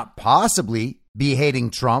cannot possibly be hating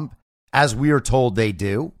Trump as we are told they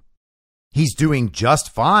do. He's doing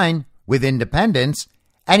just fine with independents,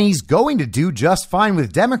 and he's going to do just fine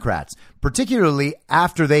with Democrats, particularly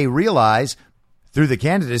after they realize through the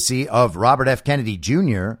candidacy of Robert F. Kennedy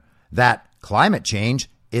Jr. that climate change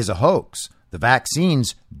is a hoax. The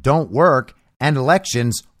vaccines don't work and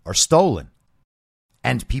elections are stolen.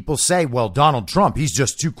 And people say, well, Donald Trump, he's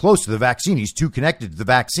just too close to the vaccine. He's too connected to the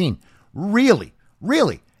vaccine. Really?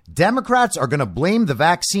 Democrats are going to blame the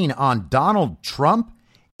vaccine on Donald Trump?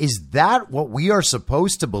 Is that what we are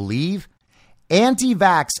supposed to believe?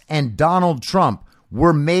 Anti-vax and Donald Trump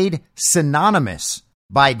were made synonymous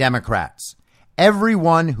by Democrats.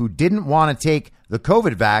 Everyone who didn't want to take the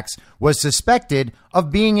COVID vax was suspected of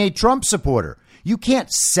being a Trump supporter. You can't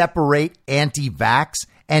separate anti-vax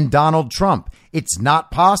and Donald Trump. It's not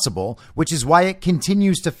possible, which is why it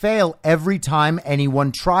continues to fail every time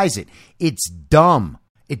anyone tries it. It's dumb.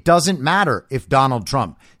 It doesn't matter if Donald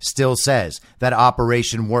Trump still says that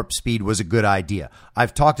Operation Warp Speed was a good idea.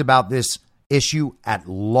 I've talked about this issue at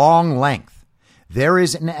long length. There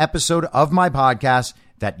is an episode of my podcast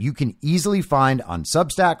that you can easily find on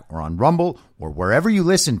Substack or on Rumble or wherever you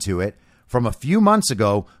listen to it from a few months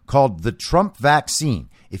ago called The Trump Vaccine.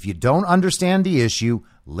 If you don't understand the issue,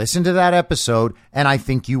 listen to that episode, and I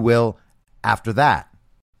think you will after that.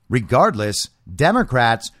 Regardless,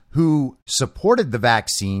 Democrats who supported the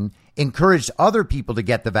vaccine, encouraged other people to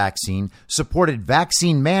get the vaccine, supported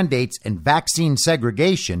vaccine mandates and vaccine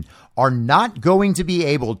segregation, are not going to be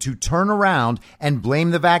able to turn around and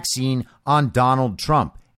blame the vaccine on Donald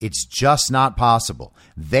Trump. It's just not possible.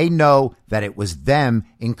 They know that it was them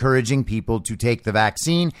encouraging people to take the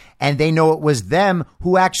vaccine, and they know it was them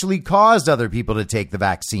who actually caused other people to take the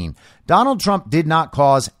vaccine. Donald Trump did not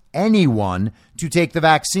cause anyone to take the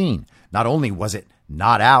vaccine. Not only was it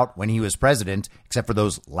not out when he was president, except for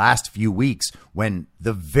those last few weeks when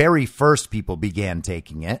the very first people began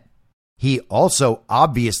taking it, he also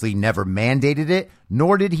obviously never mandated it,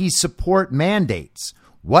 nor did he support mandates.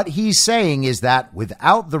 What he's saying is that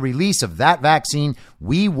without the release of that vaccine,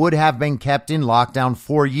 we would have been kept in lockdown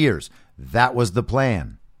for years. That was the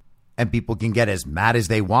plan. And people can get as mad as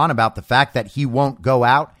they want about the fact that he won't go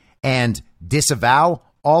out and disavow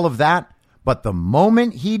all of that. But the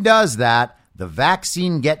moment he does that, the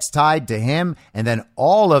vaccine gets tied to him, and then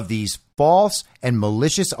all of these false and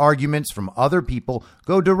malicious arguments from other people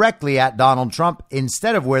go directly at Donald Trump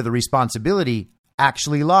instead of where the responsibility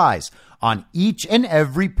actually lies, on each and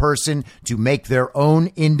every person to make their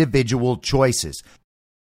own individual choices.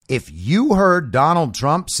 If you heard Donald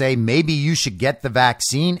Trump say maybe you should get the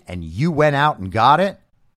vaccine and you went out and got it,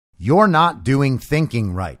 you're not doing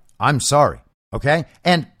thinking right. I'm sorry. Okay.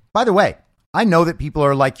 And by the way, I know that people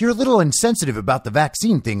are like, you're a little insensitive about the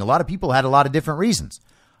vaccine thing. A lot of people had a lot of different reasons.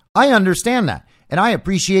 I understand that, and I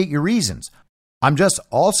appreciate your reasons. I'm just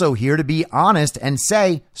also here to be honest and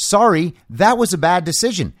say, sorry, that was a bad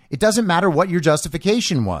decision. It doesn't matter what your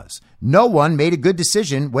justification was. No one made a good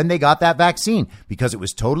decision when they got that vaccine because it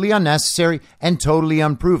was totally unnecessary and totally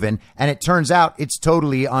unproven. And it turns out it's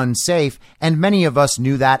totally unsafe. And many of us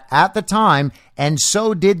knew that at the time. And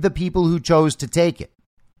so did the people who chose to take it.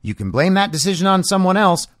 You can blame that decision on someone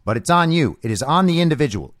else, but it's on you. It is on the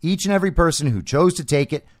individual. Each and every person who chose to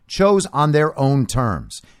take it chose on their own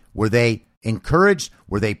terms. Were they encouraged?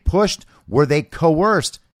 Were they pushed? Were they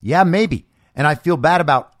coerced? Yeah, maybe. And I feel bad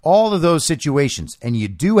about all of those situations. And you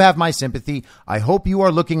do have my sympathy. I hope you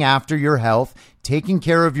are looking after your health, taking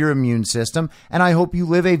care of your immune system, and I hope you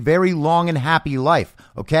live a very long and happy life.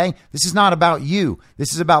 Okay? This is not about you.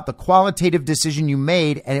 This is about the qualitative decision you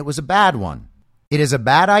made, and it was a bad one. It is a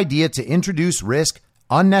bad idea to introduce risk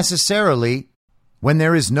unnecessarily when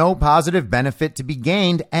there is no positive benefit to be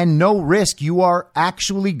gained and no risk you are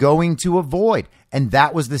actually going to avoid. And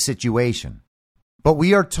that was the situation. But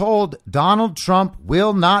we are told Donald Trump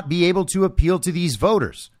will not be able to appeal to these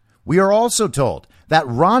voters. We are also told that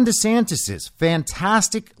Ron DeSantis's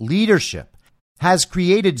fantastic leadership has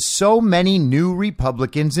created so many new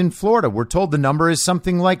Republicans in Florida. We're told the number is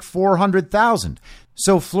something like 400,000.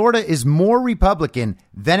 So Florida is more Republican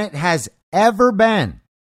than it has ever been.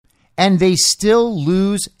 And they still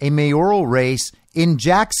lose a mayoral race in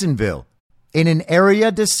Jacksonville, in an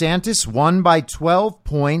area DeSantis won by 12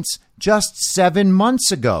 points just 7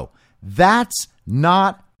 months ago. That's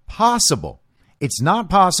not possible. It's not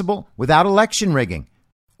possible without election rigging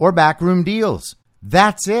or backroom deals.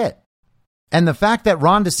 That's it. And the fact that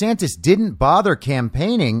Ron DeSantis didn't bother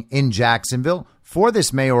campaigning in Jacksonville for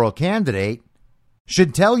this mayoral candidate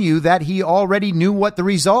should tell you that he already knew what the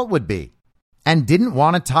result would be and didn't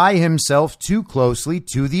want to tie himself too closely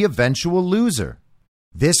to the eventual loser.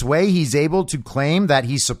 This way, he's able to claim that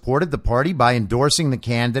he supported the party by endorsing the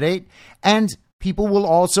candidate, and people will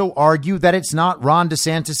also argue that it's not Ron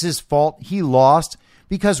DeSantis's fault he lost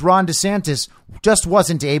because Ron DeSantis just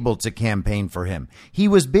wasn't able to campaign for him. He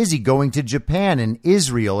was busy going to Japan and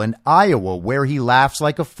Israel and Iowa, where he laughs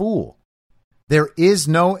like a fool. There is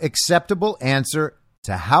no acceptable answer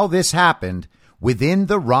to how this happened within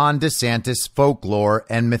the Ron DeSantis folklore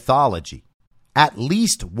and mythology. At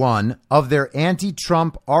least one of their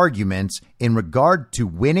anti-Trump arguments in regard to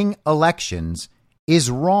winning elections is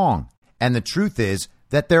wrong. And the truth is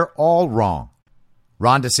that they're all wrong.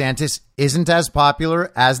 Ron DeSantis isn't as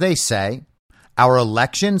popular as they say. Our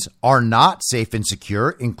elections are not safe and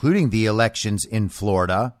secure, including the elections in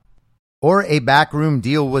Florida. Or a backroom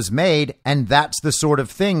deal was made, and that's the sort of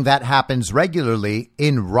thing that happens regularly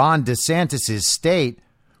in Ron DeSantis' state,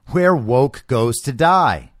 where woke goes to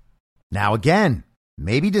die. Now again,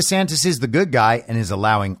 maybe DeSantis is the good guy and is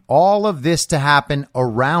allowing all of this to happen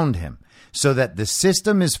around him so that the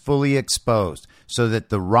system is fully exposed, so that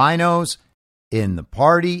the rhinos in the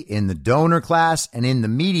party, in the donor class, and in the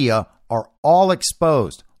media are all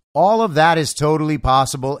exposed. All of that is totally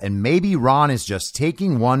possible, and maybe Ron is just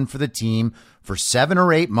taking one for the team for 7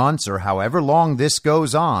 or 8 months or however long this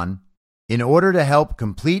goes on in order to help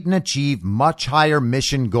complete and achieve much higher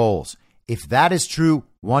mission goals. If that is true,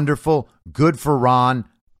 wonderful, good for Ron.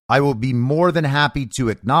 I will be more than happy to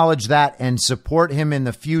acknowledge that and support him in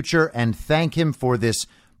the future and thank him for this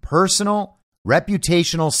personal,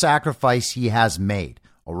 reputational sacrifice he has made.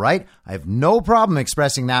 All right? I have no problem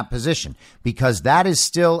expressing that position because that is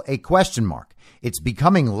still a question mark. It's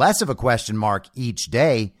becoming less of a question mark each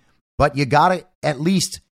day, but you got to at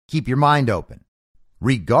least keep your mind open.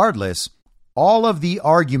 Regardless, all of the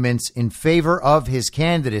arguments in favor of his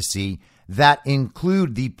candidacy that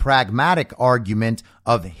include the pragmatic argument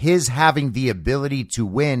of his having the ability to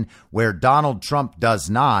win where Donald Trump does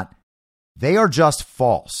not, they are just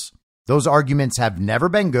false. Those arguments have never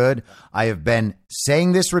been good. I have been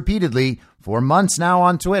saying this repeatedly for months now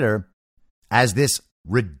on Twitter as this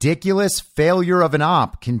ridiculous failure of an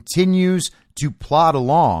op continues to plod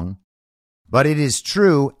along. But it is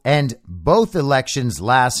true, and both elections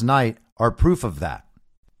last night are proof of that.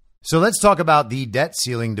 So let's talk about the debt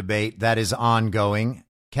ceiling debate that is ongoing.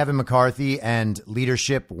 Kevin McCarthy and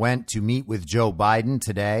leadership went to meet with Joe Biden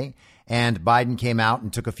today, and Biden came out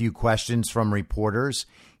and took a few questions from reporters.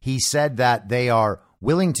 He said that they are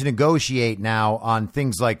willing to negotiate now on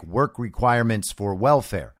things like work requirements for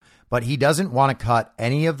welfare, but he doesn't want to cut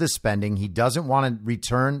any of the spending. He doesn't want to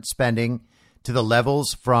return spending to the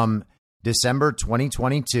levels from December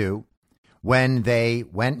 2022 when they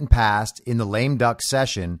went and passed in the lame duck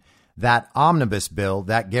session that omnibus bill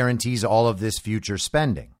that guarantees all of this future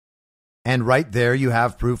spending. And right there you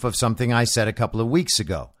have proof of something I said a couple of weeks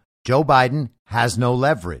ago. Joe Biden has no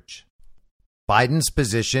leverage. Biden's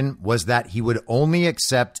position was that he would only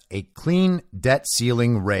accept a clean debt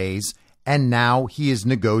ceiling raise, and now he is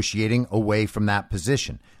negotiating away from that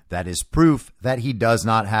position. That is proof that he does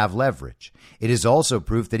not have leverage. It is also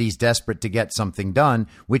proof that he's desperate to get something done,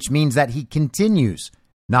 which means that he continues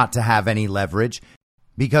not to have any leverage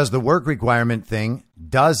because the work requirement thing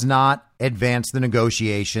does not advance the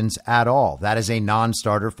negotiations at all. That is a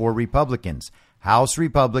non-starter for Republicans. House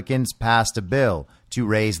Republicans passed a bill to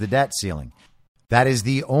raise the debt ceiling. That is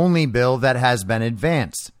the only bill that has been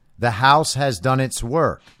advanced. The House has done its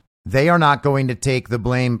work. They are not going to take the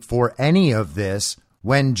blame for any of this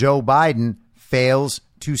when Joe Biden fails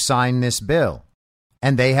to sign this bill.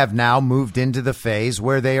 And they have now moved into the phase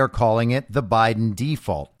where they are calling it the Biden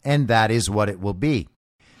default, and that is what it will be.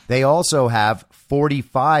 They also have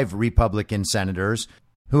 45 Republican senators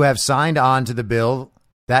who have signed on to the bill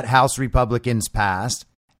that House Republicans passed,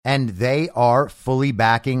 and they are fully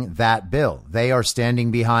backing that bill. They are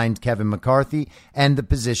standing behind Kevin McCarthy and the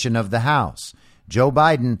position of the House. Joe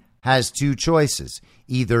Biden has two choices: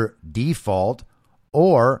 either default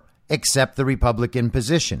or accept the Republican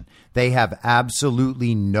position. They have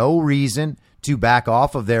absolutely no reason to back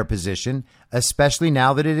off of their position, especially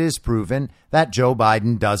now that it is proven that Joe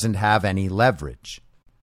Biden doesn't have any leverage.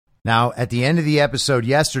 Now, at the end of the episode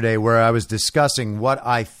yesterday, where I was discussing what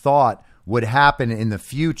I thought would happen in the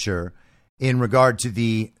future in regard to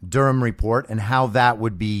the Durham report and how that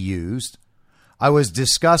would be used, I was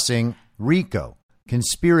discussing RICO,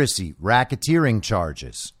 conspiracy, racketeering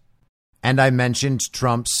charges, and I mentioned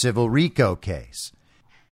Trump's civil RICO case.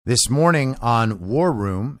 This morning on War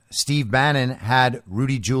Room, Steve Bannon had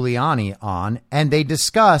Rudy Giuliani on, and they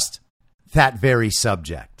discussed that very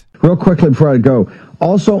subject. Real quickly before I go,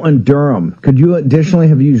 also in Durham, could you additionally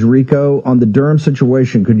have used RICO on the Durham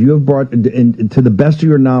situation? Could you have brought, to the best of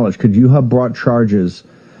your knowledge, could you have brought charges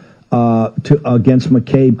against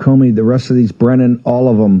McCabe, Comey, the rest of these, Brennan, all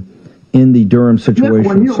of them, in the Durham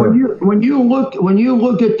situation? Yeah, when you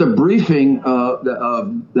look at the briefing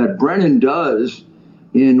that Brennan does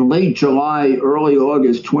in late July, early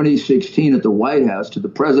August 2016 at the White House to the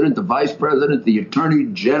president, the vice president, the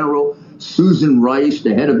attorney general, Susan Rice,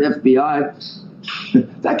 the head of FBI,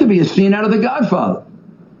 that could be a scene out of The Godfather.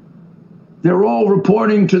 They're all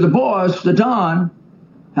reporting to the boss, the Don,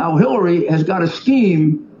 how Hillary has got a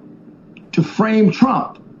scheme to frame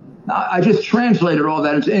Trump. Now, I just translated all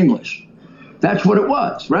that into English. That's what it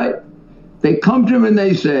was, right? They come to him and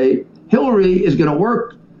they say, Hillary is going to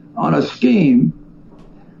work on a scheme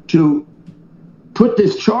to put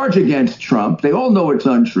this charge against Trump. They all know it's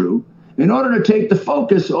untrue, in order to take the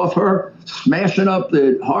focus off her smashing up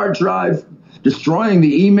the hard drive, destroying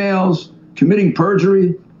the emails, committing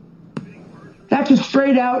perjury. That's a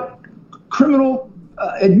straight out criminal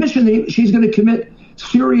admission that she's going to commit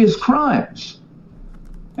serious crimes.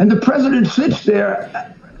 And the president sits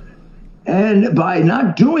there, and by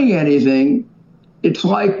not doing anything, it's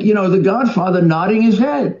like, the Godfather nodding his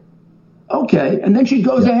head. Okay. And then she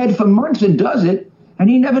goes ahead for months and does it, and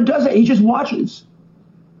he never does it. He just watches.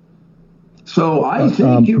 So I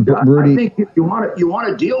think I think if you want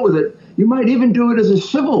to deal with it, you might even do it as a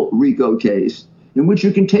civil RICO case in which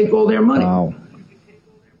you can take all their money. Wow.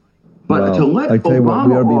 But to let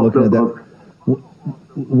Obama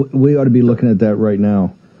we ought to be looking at that right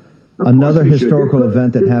now. Another historical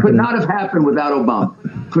event that happened could not have happened without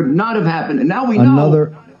Obama. Could not have happened. And now we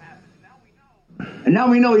know. And now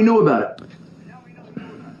we know he knew about it.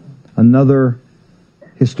 Another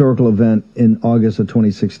historical event in August of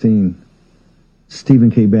 2016.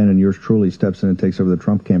 Stephen K. Bannon, yours truly, steps in and takes over the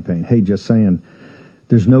Trump campaign. Hey, just saying,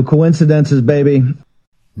 there's no coincidences, baby.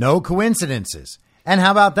 No coincidences. And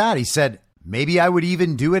how about that? He said, maybe I would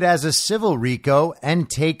even do it as a civil RICO and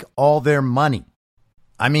take all their money.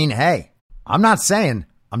 I mean, hey, I'm not saying,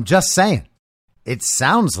 I'm just saying. It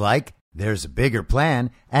sounds like there's a bigger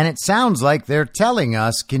plan, and it sounds like they're telling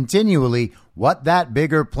us continually what that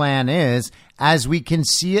bigger plan is as we can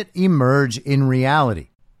see it emerge in reality.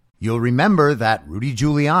 You'll remember that Rudy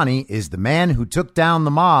Giuliani is the man who took down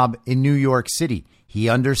the mob in New York City. He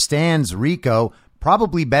understands RICO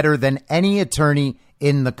probably better than any attorney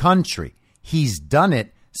in the country. He's done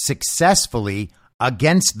it successfully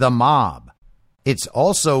against the mob. It's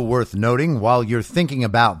also worth noting, while you're thinking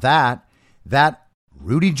about that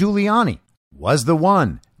Rudy Giuliani was the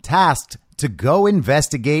one tasked to go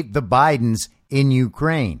investigate the Bidens in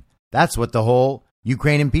Ukraine. That's what the whole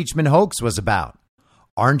Ukraine impeachment hoax was about.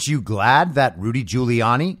 Aren't you glad that Rudy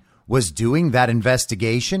Giuliani was doing that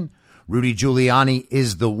investigation? Rudy Giuliani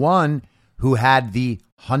is the one who had the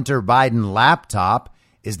Hunter Biden laptop.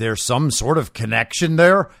 Is there some sort of connection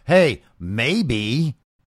there? Hey, maybe.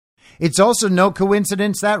 It's also no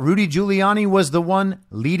coincidence that Rudy Giuliani was the one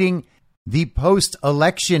leading the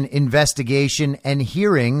post-election investigation and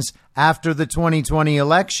hearings after the 2020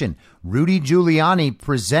 election. Rudy Giuliani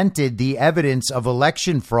presented the evidence of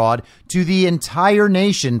election fraud to the entire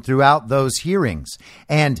nation throughout those hearings,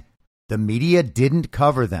 and the media didn't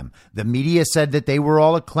cover them. The media said that they were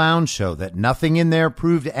all a clown show, that nothing in there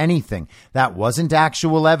proved anything. That wasn't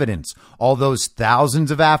actual evidence. All those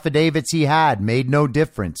thousands of affidavits he had made no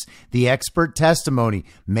difference. The expert testimony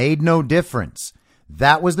made no difference.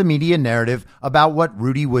 That was the media narrative about what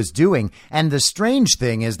Rudy was doing. And the strange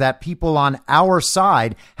thing is that people on our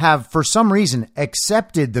side have, for some reason,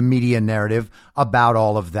 accepted the media narrative about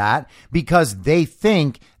all of that because they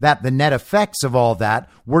think that the net effects of all that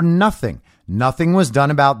were nothing. Nothing was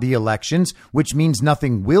done about the elections, which means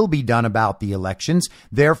nothing will be done about the elections.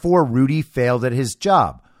 Therefore, Rudy failed at his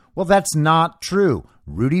job. Well, that's not true.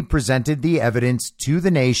 Rudy presented the evidence to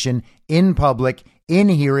the nation in public, in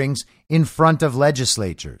hearings, in front of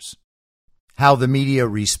legislatures. How the media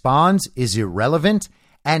responds is irrelevant,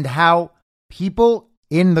 and how people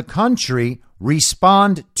in the country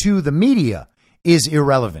respond to the media is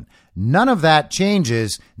irrelevant. None of that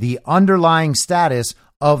changes the underlying status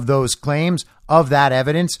of those claims, of that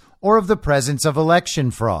evidence, or of the presence of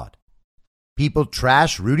election fraud. People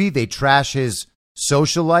trash Rudy. They trash his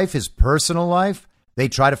social life, his personal life. They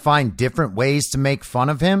try to find different ways to make fun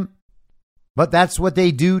of him. But that's what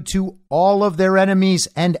they do to all of their enemies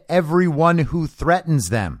and everyone who threatens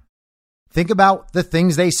them. Think about the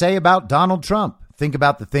things they say about Donald Trump. Think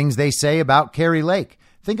about the things they say about Kari Lake.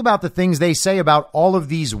 Think about the things they say about all of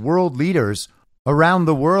these world leaders around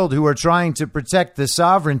the world who are trying to protect the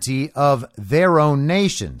sovereignty of their own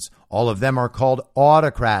nations. All of them are called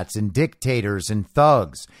autocrats and dictators and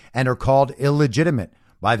thugs and are called illegitimate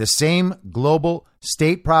by the same global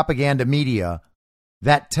state propaganda media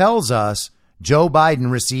that tells us Joe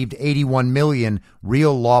Biden received 81 million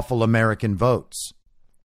real lawful American votes.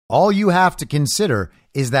 All you have to consider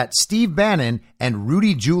is that Steve Bannon and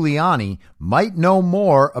Rudy Giuliani might know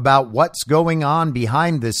more about what's going on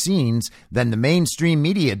behind the scenes than the mainstream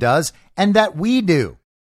media does, and that we do.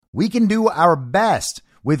 We can do our best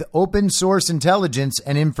with open source intelligence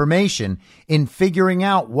and information in figuring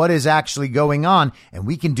out what is actually going on, and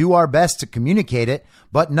we can do our best to communicate it,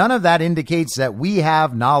 but none of that indicates that we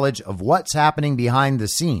have knowledge of what's happening behind the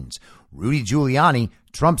scenes. Rudy Giuliani,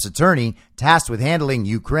 Trump's attorney, tasked with handling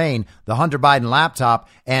Ukraine, the Hunter Biden laptop,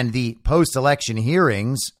 and the post-election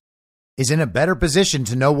hearings, is in a better position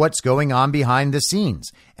to know what's going on behind the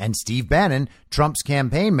scenes. And Steve Bannon, Trump's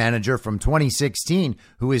campaign manager from 2016,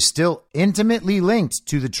 who is still intimately linked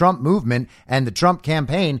to the Trump movement and the Trump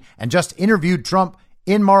campaign, and just interviewed Trump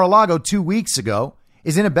in Mar-a-Lago 2 weeks ago,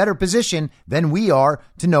 is in a better position than we are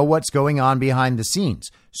to know what's going on behind the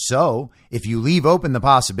scenes. So if you leave open the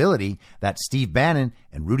possibility that Steve Bannon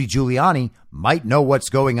and Rudy Giuliani might know what's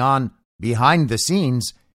going on behind the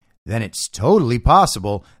scenes, then it's totally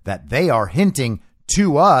possible that they are hinting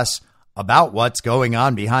to us about what's going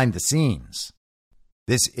on behind the scenes.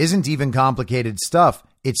 This isn't even complicated stuff.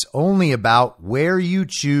 It's only about where you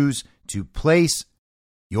choose to place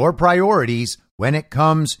your priorities when it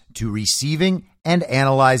comes to receiving and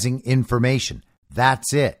analyzing information.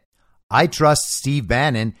 That's it. I trust Steve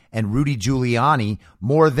Bannon and Rudy Giuliani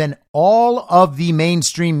more than all of the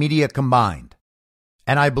mainstream media combined.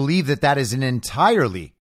 And I believe that that is an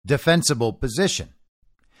entirely defensible position.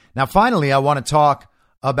 Now, finally, I want to talk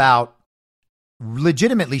about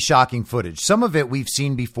legitimately shocking footage. Some of it we've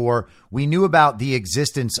seen before. We knew about the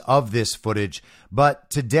existence of this footage, but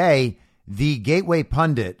today the Gateway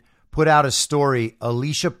Pundit put out a story.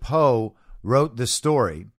 Alicia Poe wrote the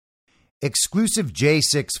story. Exclusive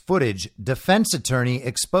J6 footage. Defense attorney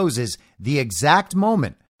exposes the exact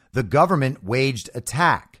moment the government waged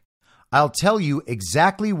attack. I'll tell you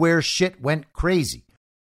exactly where shit went crazy,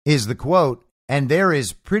 is the quote. And there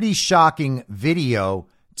is pretty shocking video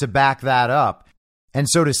to back that up. And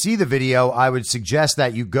so to see the video, I would suggest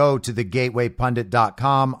that you go to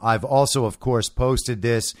thegatewaypundit.com. I've also, of course, posted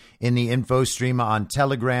this in the info stream on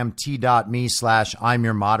Telegram, t.me/I'm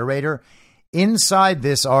your moderator. Inside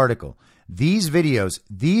this article, these videos,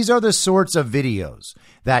 these are the sorts of videos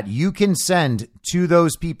that you can send to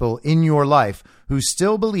those people in your life who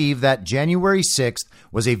still believe that January 6th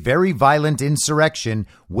was a very violent insurrection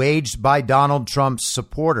waged by Donald Trump's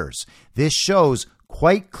supporters. This shows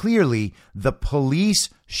quite clearly the police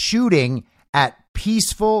shooting at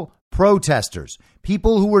peaceful protesters,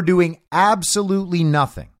 people who were doing absolutely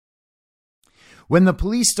nothing. When the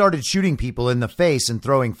police started shooting people in the face and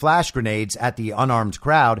throwing flash grenades at the unarmed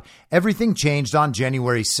crowd, everything changed on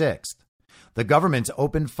January 6th. The government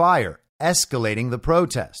opened fire, escalating the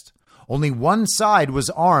protest. Only one side was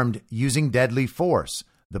armed using deadly force,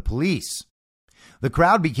 the police. The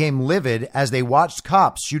crowd became livid as they watched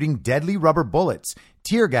cops shooting deadly rubber bullets,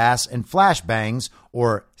 tear gas, and flashbangs,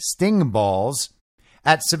 or sting balls,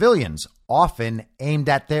 at civilians, often aimed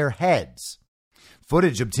at their heads.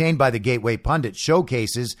 Footage obtained by the Gateway Pundit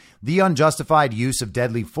showcases the unjustified use of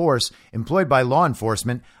deadly force employed by law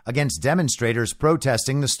enforcement against demonstrators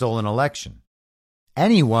protesting the stolen election.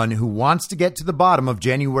 Anyone who wants to get to the bottom of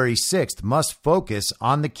January 6th must focus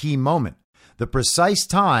on the key moment, the precise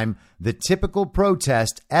time the typical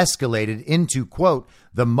protest escalated into, quote,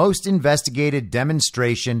 the most investigated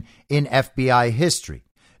demonstration in FBI history,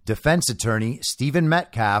 defense attorney Stephen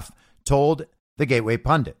Metcalf told the Gateway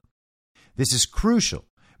Pundit. This is crucial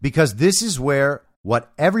because this is where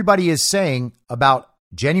what everybody is saying about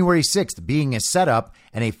January 6th being a setup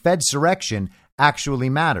and a Fedsurrection actually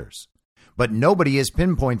matters. But nobody is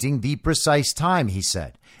pinpointing the precise time, he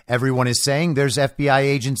said. Everyone is saying there's FBI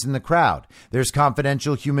agents in the crowd. There's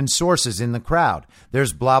confidential human sources in the crowd.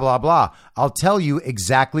 There's blah, blah, blah. I'll tell you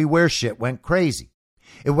exactly where shit went crazy.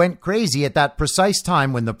 It went crazy at that precise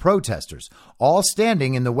time when the protesters, all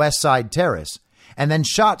standing in the West Side Terrace, and then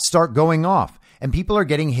shots start going off and people are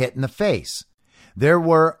getting hit in the face. There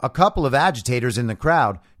were a couple of agitators in the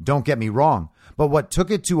crowd, don't get me wrong, but what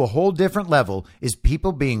took it to a whole different level is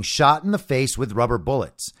people being shot in the face with rubber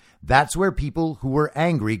bullets. That's where people who were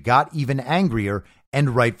angry got even angrier,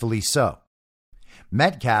 and rightfully so.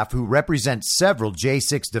 Metcalf, who represents several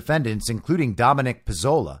J6 defendants, including Dominic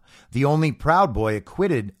Pizzola, the only Proud Boy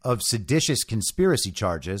acquitted of seditious conspiracy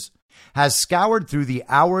charges, has scoured through the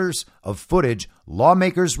hours of footage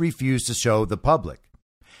lawmakers refused to show the public.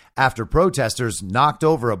 After protesters knocked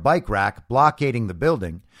over a bike rack blockading the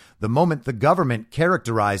building, the moment the government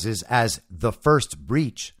characterizes as the first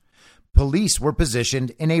breach, police were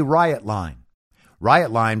positioned in a riot line.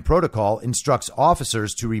 Riot line protocol instructs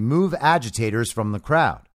officers to remove agitators from the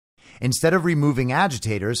crowd. Instead of removing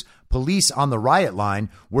agitators, police on the riot line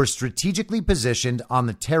were strategically positioned on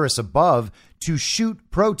the terrace above to shoot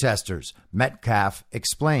protesters, Metcalf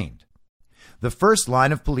explained. The first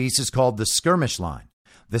line of police is called the skirmish line.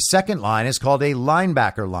 The second line is called a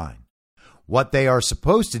linebacker line. What they are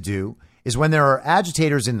supposed to do is when there are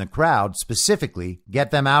agitators in the crowd, specifically,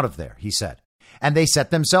 get them out of there, he said. And they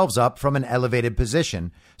set themselves up from an elevated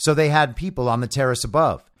position, so they had people on the terrace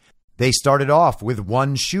above. They started off with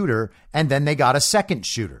one shooter, and then they got a second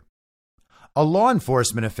shooter. A law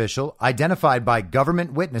enforcement official, identified by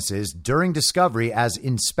government witnesses during discovery as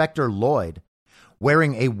Inspector Lloyd,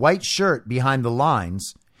 wearing a white shirt behind the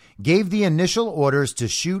lines, gave the initial orders to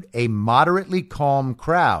shoot a moderately calm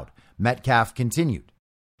crowd, Metcalf continued.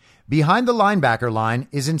 Behind the linebacker line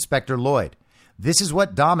is Inspector Lloyd. This is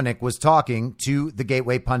what Dominic was talking to the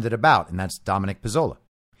Gateway Pundit about, and that's Dominic Pizzola.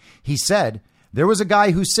 He said there was a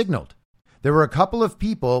guy who signaled. There were a couple of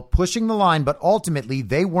people pushing the line, but ultimately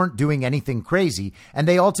they weren't doing anything crazy, and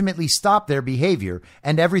they ultimately stopped their behavior,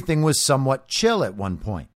 and everything was somewhat chill at one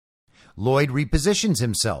point. Lloyd repositions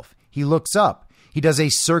himself. He looks up. He does a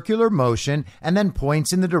circular motion and then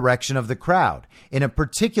points in the direction of the crowd, in a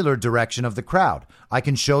particular direction of the crowd. I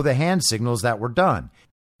can show the hand signals that were done.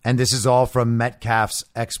 And this is all from Metcalf's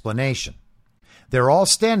explanation. They're all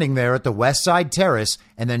standing there at the West Side Terrace,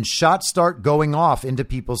 and then shots start going off into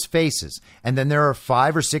people's faces. And then there are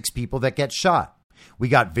 5 or 6 people that get shot. We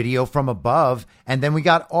got video from above, and then we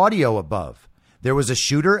got audio above. There was a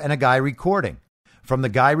shooter and a guy recording. From the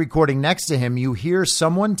guy recording next to him, you hear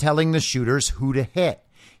someone telling the shooters who to hit.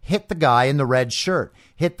 Hit the guy in the red shirt.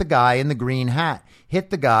 Hit the guy in the green hat. Hit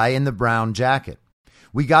the guy in the brown jacket.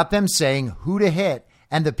 We got them saying who to hit,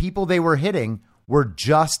 and the people they were hitting were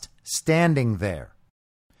just standing there.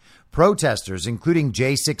 Protesters, including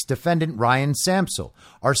J6 defendant Ryan Samsel,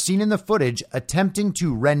 are seen in the footage attempting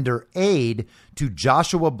to render aid to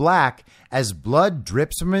Joshua Black as blood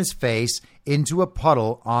drips from his face into a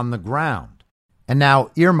puddle on the ground. And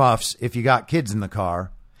now, earmuffs if you got kids in the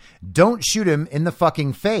car. Don't shoot him in the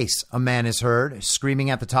fucking face, a man is heard screaming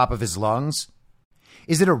at the top of his lungs.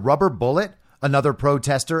 Is it a rubber bullet? Another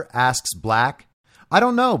protester asks Black. I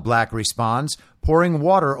don't know, Black responds, pouring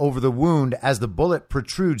water over the wound as the bullet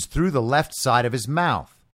protrudes through the left side of his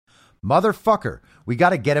mouth. Motherfucker, we got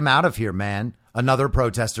to get him out of here, man, another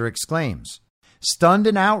protester exclaims. Stunned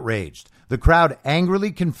and outraged, the crowd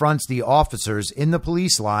angrily confronts the officers in the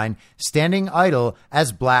police line, standing idle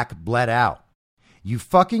as Black bled out. You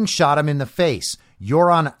fucking shot him in the face. You're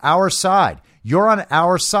on our side. You're on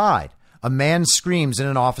our side. A man screams in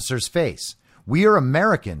an officer's face. We are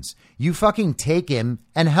Americans. You fucking take him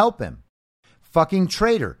and help him. Fucking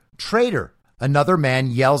traitor, traitor, another man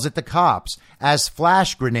yells at the cops as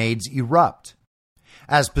flash grenades erupt.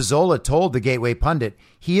 As Pizzola told the Gateway Pundit,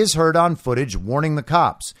 he is heard on footage warning the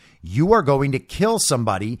cops, you are going to kill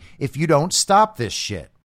somebody if you don't stop this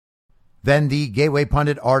shit. Then the Gateway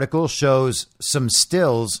Pundit article shows some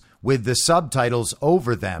stills with the subtitles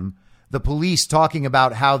over them. The police talking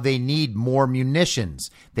about how they need more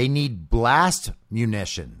munitions. They need blast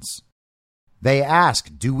munitions. They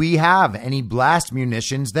ask, do we have any blast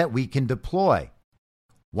munitions that we can deploy?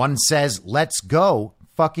 One says, let's go,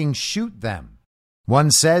 fucking shoot them.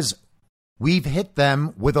 One says, we've hit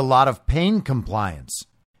them with a lot of pain compliance.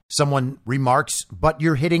 Someone remarks, but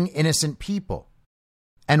you're hitting innocent people.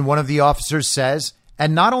 And one of the officers says,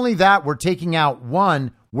 and not only that, we're taking out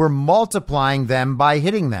one, we're multiplying them by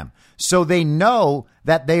hitting them. So they know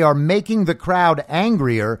that they are making the crowd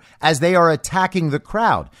angrier as they are attacking the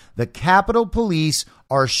crowd. The Capitol Police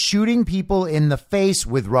are shooting people in the face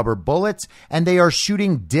with rubber bullets, and they are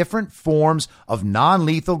shooting different forms of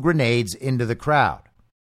non-lethal grenades into the crowd.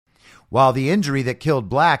 While the injury that killed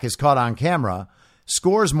Black is caught on camera,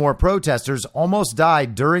 scores more protesters almost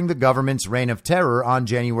died during the government's reign of terror on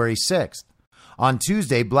January 6th. On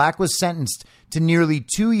Tuesday, Black was sentenced to nearly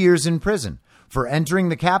 2 years in prison for entering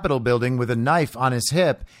the Capitol building with a knife on his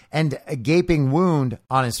hip and a gaping wound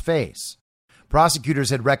on his face. Prosecutors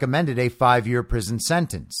had recommended a 5-year prison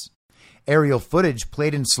sentence. Aerial footage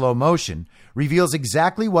played in slow motion reveals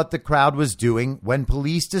exactly what the crowd was doing when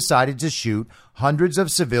police decided to shoot hundreds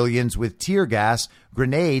of civilians with tear gas,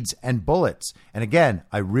 grenades, and bullets. And again,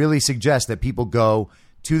 I really suggest that people go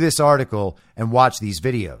to this article and watch these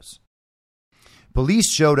videos.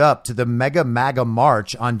 Police showed up to the Mega MAGA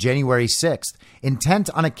March on January 6th, intent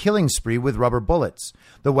on a killing spree with rubber bullets.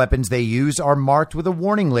 The weapons they use are marked with a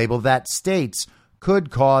warning label that states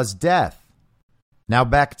could cause death. Now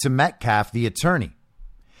back to Metcalf, the attorney.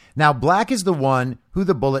 Now, Black is the one who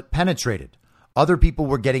the bullet penetrated. Other people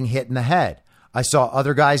were getting hit in the head. I saw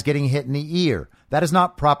other guys getting hit in the ear. That is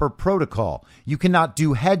not proper protocol. You cannot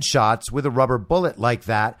do headshots with a rubber bullet like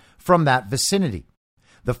that from that vicinity.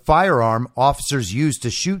 The firearm officers used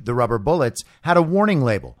to shoot the rubber bullets had a warning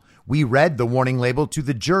label. We read the warning label to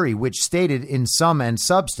the jury, which stated in sum and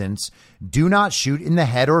substance, do not shoot in the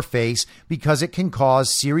head or face because it can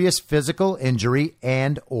cause serious physical injury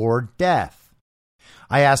and or death.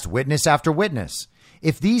 I asked witness after witness,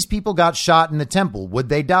 if these people got shot in the temple, would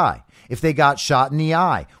they die? If they got shot in the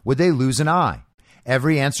eye, would they lose an eye?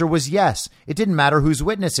 Every answer was yes. It didn't matter whose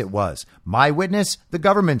witness it was. My witness, the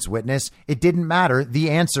government's witness. It didn't matter.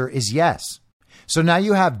 The answer is yes. So now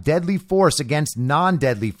you have deadly force against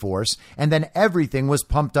non-deadly force, and then everything was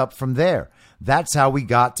pumped up from there. That's how we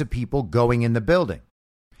got to people going in the building.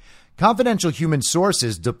 Confidential human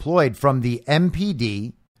sources deployed from the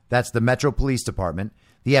MPD, that's the Metro Police Department,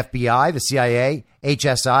 the FBI, the CIA,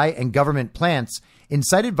 HSI, and government plants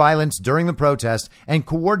incited violence during the protest and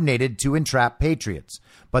coordinated to entrap patriots.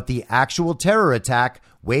 But the actual terror attack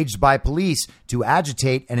waged by police to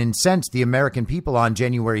agitate and incense the American people on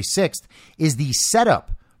January 6th is the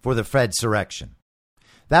setup for the Fedsurrection.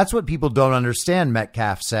 That's what people don't understand,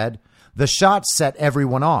 Metcalf said. The shots set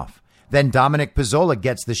everyone off. Then Dominic Pizzola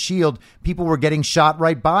gets the shield. People were getting shot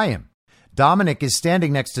right by him. Dominic is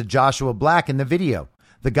standing next to Joshua Black in the video.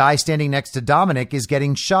 The guy standing next to Dominic is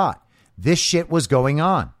getting shot. This shit was going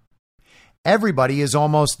on. Everybody is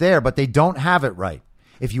almost there, but they don't have it right.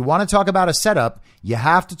 If you want to talk about a setup, you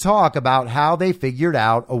have to talk about how they figured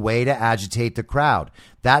out a way to agitate the crowd.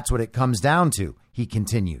 That's what it comes down to, he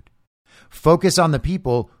continued. Focus on the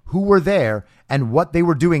people who were there and what they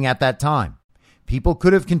were doing at that time. People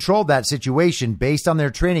could have controlled that situation based on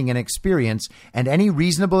their training and experience, and any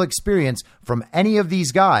reasonable experience from any of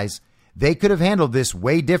these guys. They could have handled this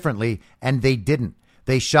way differently, and they didn't.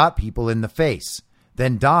 They shot people in the face.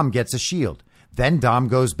 Then Dom gets a shield. Then Dom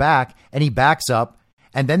goes back and he backs up.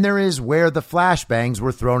 And then there is where the flashbangs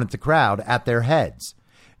were thrown at the crowd at their heads.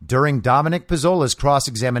 During Dominic Pizzola's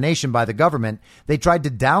cross-examination by the government, they tried to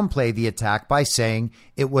downplay the attack by saying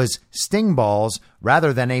it was sting balls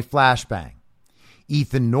rather than a flashbang.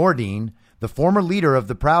 Ethan Nordine, the former leader of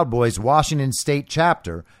the Proud Boys Washington State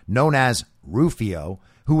chapter, known as Rufio,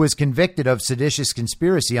 who was convicted of seditious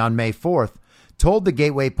conspiracy on May 4th, told the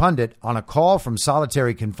Gateway Pundit on a call from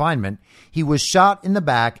solitary confinement he was shot in the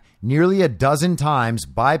back nearly a dozen times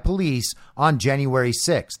by police on January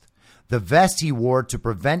 6th. The vest he wore to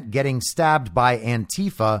prevent getting stabbed by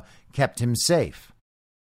Antifa kept him safe.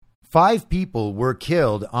 5 people were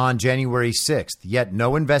killed on January 6th, yet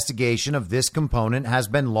no investigation of this component has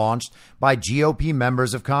been launched by GOP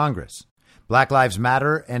members of Congress. Black Lives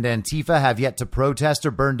Matter and Antifa have yet to protest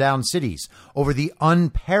or burn down cities over the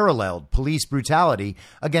unparalleled police brutality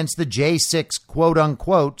against the J6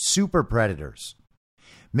 quote-unquote super predators.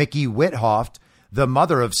 Mickey Whithoft, the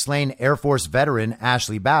mother of slain Air Force veteran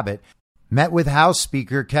Ashley Babbitt, met with House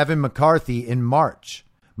Speaker Kevin McCarthy in March.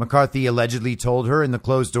 McCarthy allegedly told her in the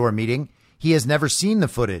closed-door meeting he has never seen the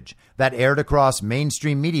footage that aired across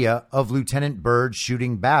mainstream media of Lieutenant Byrd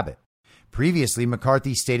shooting Babbitt. Previously,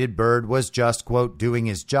 McCarthy stated Byrd was just, quote, doing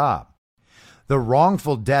his job. The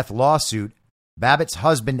wrongful death lawsuit Babbitt's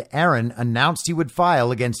husband, Aaron, announced he would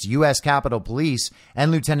file against U.S. Capitol Police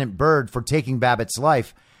and Lieutenant Byrd for taking Babbitt's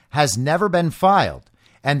life has never been filed,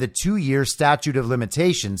 and the 2-year statute of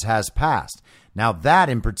limitations has passed. Now, that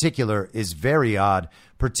in particular is very odd,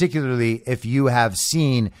 particularly if you have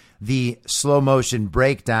seen the slow motion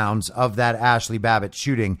breakdowns of that Ashley Babbitt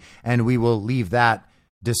shooting, and we will leave that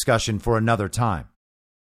discussion for another time.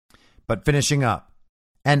 But finishing up,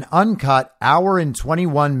 an uncut hour and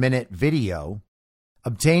 21-minute video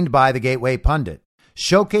obtained by the Gateway Pundit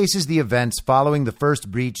showcases the events following the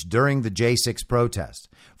first breach during the J6 protest,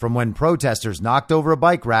 from when protesters knocked over a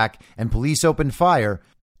bike rack and police opened fire,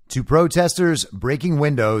 to protesters breaking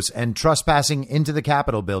windows and trespassing into the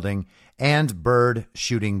Capitol building, and Byrd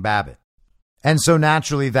shooting Babbitt. And so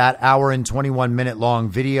naturally, that hour and 21-minute long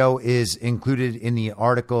video is included in the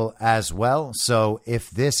article as well. So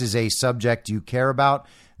if this is a subject you care about,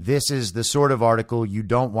 this is the sort of article you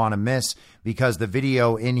don't want to miss, because the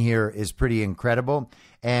video in here is pretty incredible.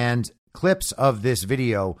 And clips of this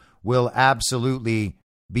video will absolutely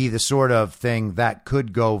be the sort of thing that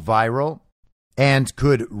could go viral and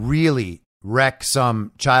could really wreck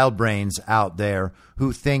some child brains out there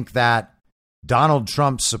who think that Donald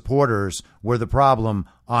Trump's supporters were the problem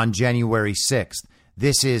on January 6th.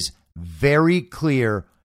 This is very clear,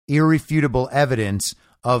 irrefutable evidence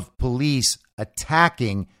of police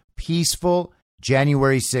attacking peaceful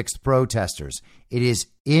January 6th protesters. It is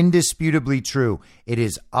indisputably true. It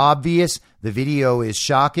is obvious. The video is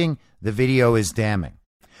shocking. The video is damning.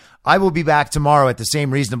 I will be back tomorrow at the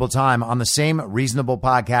same reasonable time on the same reasonable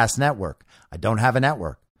podcast network. I don't have a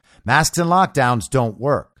network. Masks and lockdowns don't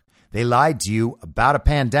work. They lied to you about a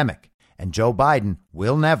pandemic, and Joe Biden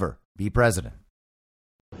will never be president.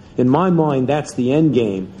 In my mind, that's the end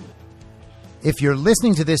game. If you're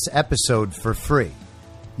listening to this episode for free,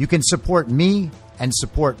 you can support me and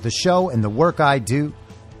support the show and the work I do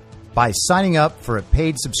by signing up for a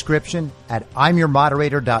paid subscription at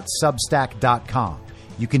imyourmoderator.substack.com.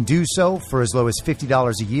 You can do so for as low as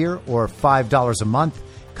 $50 a year or $5 a month.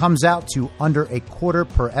 Comes out to under $0.25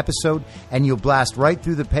 per episode, and you'll blast right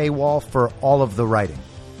through the paywall for all of the writing.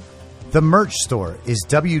 The merch store is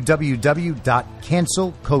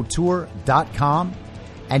www.cancelcouture.com,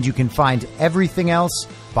 and you can find everything else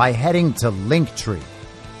by heading to Linktree.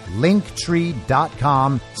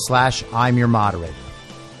 Linktree.com/I'mYourModerator.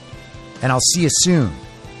 And I'll see you soon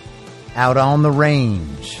out on the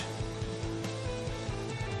range.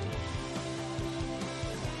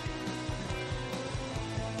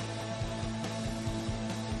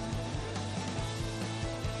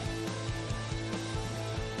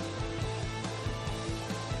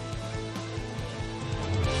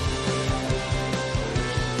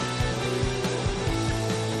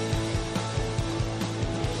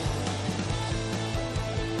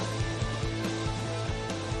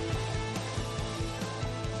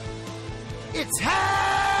 It's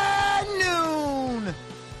high noon.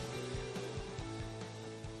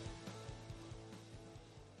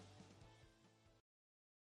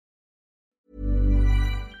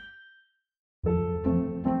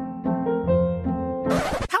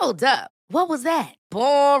 Hold up. What was that?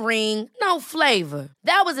 Boring. No flavor.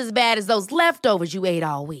 That was as bad as those leftovers you ate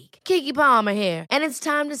all week. Keke Palmer here, and it's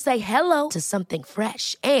time to say hello to something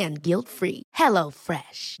fresh and guilt-free. Hello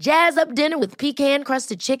Fresh. Jazz up dinner with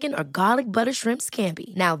pecan-crusted chicken or garlic butter shrimp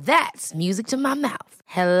scampi. Now that's music to my mouth.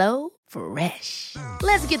 Hello Fresh.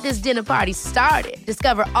 Let's get this dinner party started.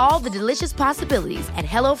 Discover all the delicious possibilities at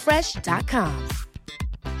HelloFresh.com.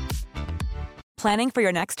 Planning for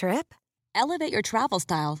your next trip? Elevate your travel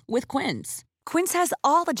style with Quince. Quince has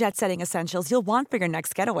all the jet-setting essentials you'll want for your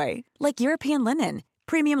next getaway, like European linen,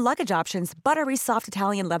 premium luggage options, buttery soft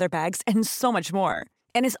Italian leather bags, and so much more.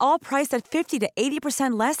 And is all priced at 50 to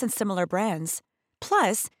 80% less than similar brands.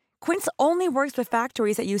 Plus, Quince only works with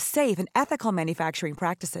factories that use safe and ethical manufacturing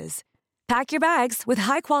practices. Pack your bags with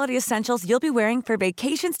high-quality essentials you'll be wearing for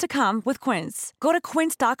vacations to come with Quince. Go to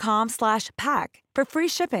quince.com/pack for free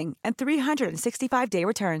shipping and 365-day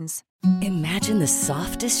returns. Imagine the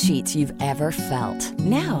softest sheets you've ever felt.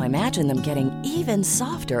 Now imagine them getting even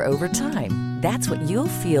softer over time. That's what you'll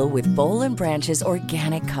feel with Boll & Branch's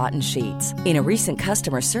organic cotton sheets. In a recent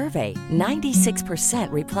customer survey,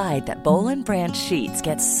 96% replied that Boll & Branch sheets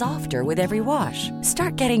get softer with every wash.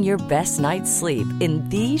 Start getting your best night's sleep in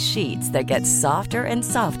these sheets that get softer and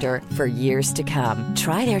softer for years to come.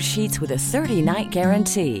 Try their sheets with a 30-night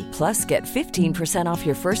guarantee. Plus, get 15% off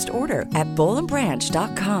your first order at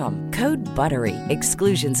bollandbranch.com. Code BUTTERY.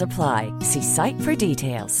 Exclusions apply. See site for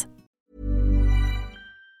details.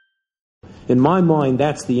 In my mind,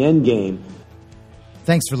 that's the end game.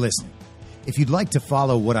 Thanks for listening. If you'd like to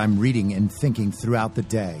follow what I'm reading and thinking throughout the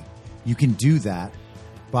day, you can do that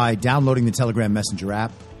by downloading the Telegram Messenger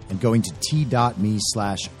app and going to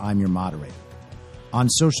t.me/I'mYourModerator. On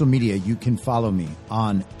social media, you can follow me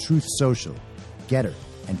on Truth Social Getter,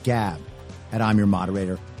 and Gab at I'm Your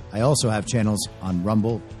Moderator. I also have channels on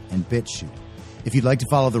Rumble and BitChute. If you'd like to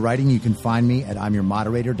follow the writing, you can find me at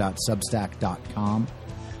I'mYourModerator.substack.com.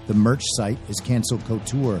 The merch site is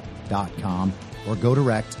cancelcouture.com, or go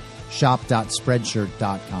direct,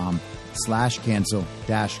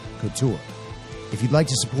 shop.spreadshirt.com/cancel-couture. If you'd like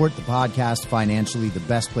to support the podcast financially, the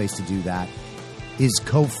best place to do that is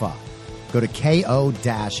Ko-Fi. Go to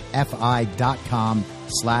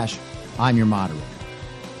ko-fi.com/I'mYourModerator.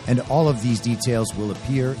 And all of these details will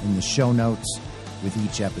appear in the show notes with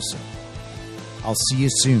each episode. I'll see you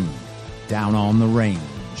soon down on the range.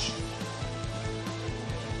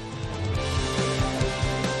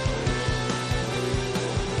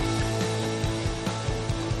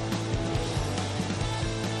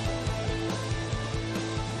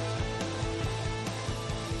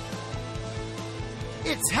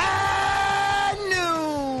 It's high!